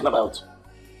is he talking about?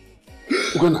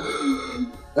 Ugonna,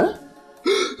 eh?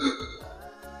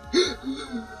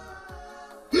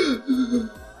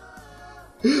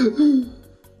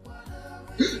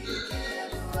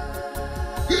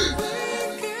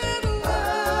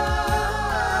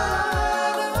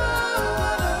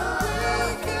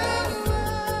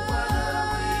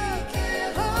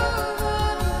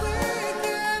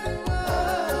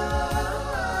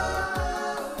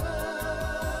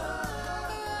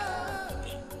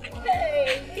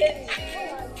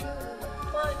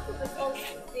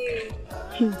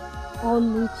 Oh,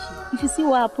 Luchi, if you see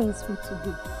what happened in school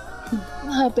today.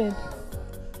 What happened?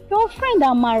 Your friend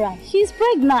Amara, she's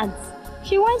pregnant.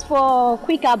 She went for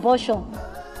quick abortion.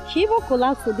 She even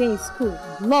collapsed today in school.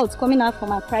 Blood coming out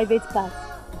from her private part.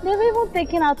 They've even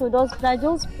taken her to the hospital. I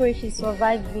just pray she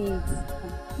survived it.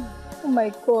 Oh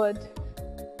my God.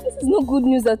 This is no good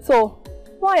news at all.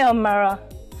 Why, Amara?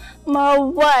 Amara,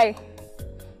 why?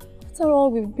 After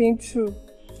all we've been through.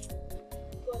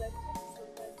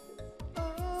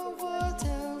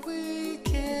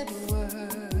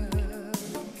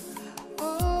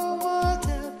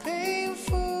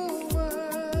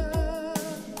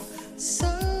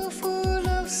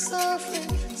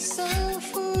 so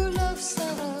full of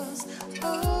sorrows.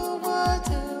 Oh, what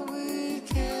a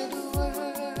wicked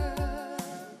world.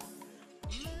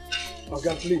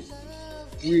 Okay, please.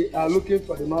 We are looking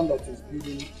for the man that is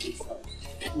building this house.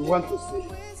 We want to see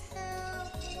him.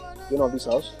 You know this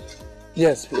house?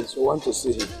 Yes, please. We want to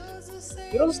see him.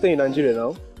 He doesn't stay in Nigeria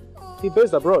now. He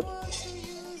based abroad.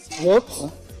 What? Huh?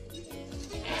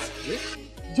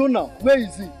 Jonah, where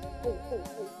is he?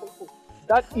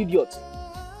 That idiot.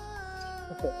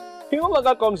 He no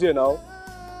longer comes here now.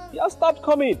 He has stopped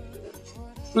coming.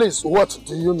 Please, what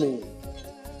do you mean?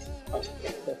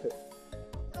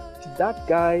 That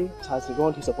guy has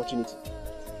ruined his opportunity.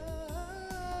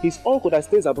 His uncle that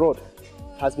stays abroad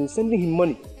has been sending him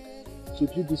money to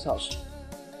build this house.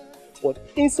 But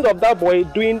instead of that boy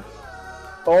building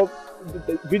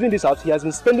this house, he has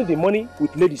been spending the money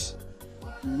with ladies.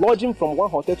 Lodging from one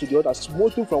hotel to the other,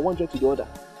 smoking from one joint to the other.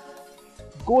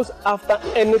 Goes after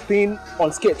anything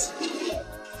on skates.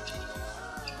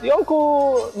 The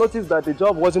uncle noticed that the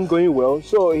job wasn't going well,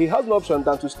 so he has no option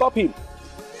than to stop him.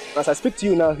 As I speak to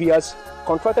you now, he has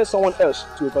contracted someone else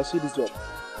to oversee this job.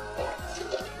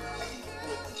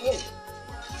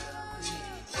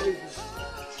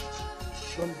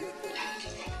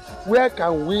 Where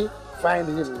can we find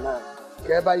him now?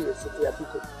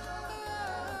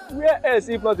 Where else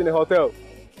if not in a hotel?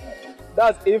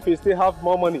 That's if he still have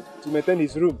more money to maintain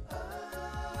his room.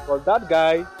 But that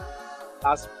guy,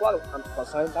 as far as I'm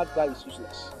concerned, that guy is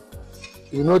useless.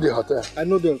 You know the hotel? I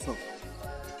know the hotel.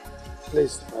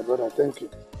 Please, my brother, thank you.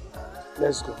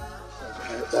 Let's go.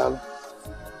 Down.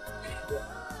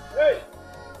 Hey,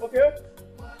 okay.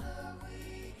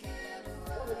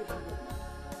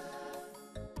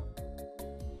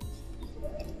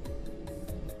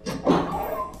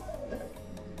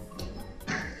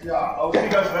 Yeah, I'll see you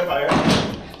guys right by here.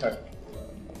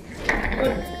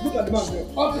 Look at the man there.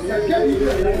 Officer, get me.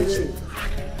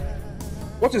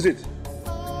 What is it?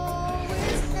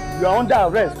 You are under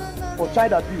arrest for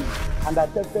child abuse and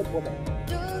attempted murder.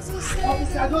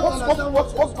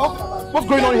 What's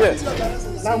going on here?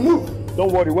 Now move.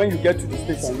 Don't worry, when you get to the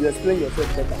station, you explain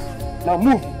yourself better. Now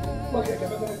move.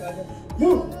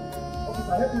 Move.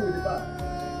 Officer, help me with the bag.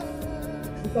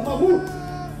 Mr. Man, move.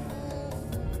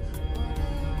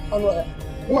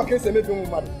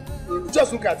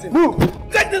 Just look at him. Move!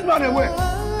 Take this man away!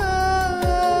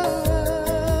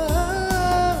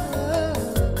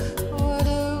 What a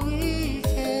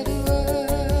wicked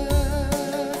world.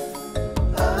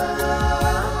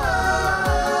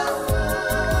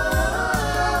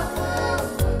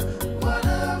 What a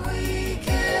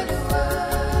wicked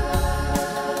world.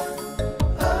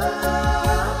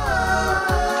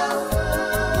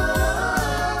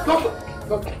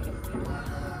 Doctor!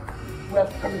 Where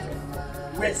are coming from?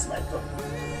 Where's my daughter?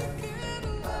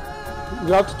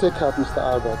 You have to take her, Mr.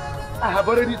 Albert. I have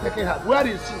already taken her. Where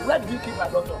is she? Where did you keep my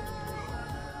daughter?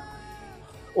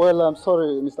 Well, I'm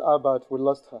sorry, Mr. Albert, we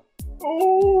lost her.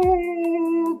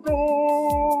 Oh, God!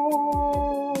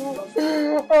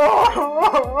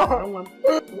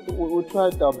 We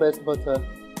tried our best, but...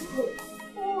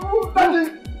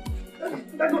 Daddy!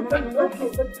 Don't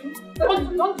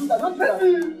do that!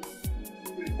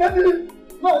 Daddy!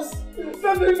 Nurse!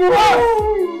 Daddy, no!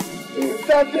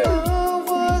 Daddy!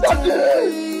 Daddy!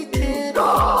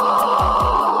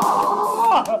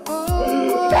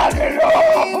 Daddy, no!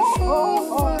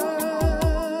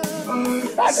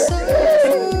 So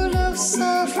full of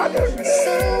suffering,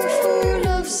 so full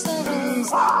of sorrows.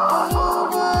 Oh,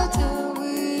 what a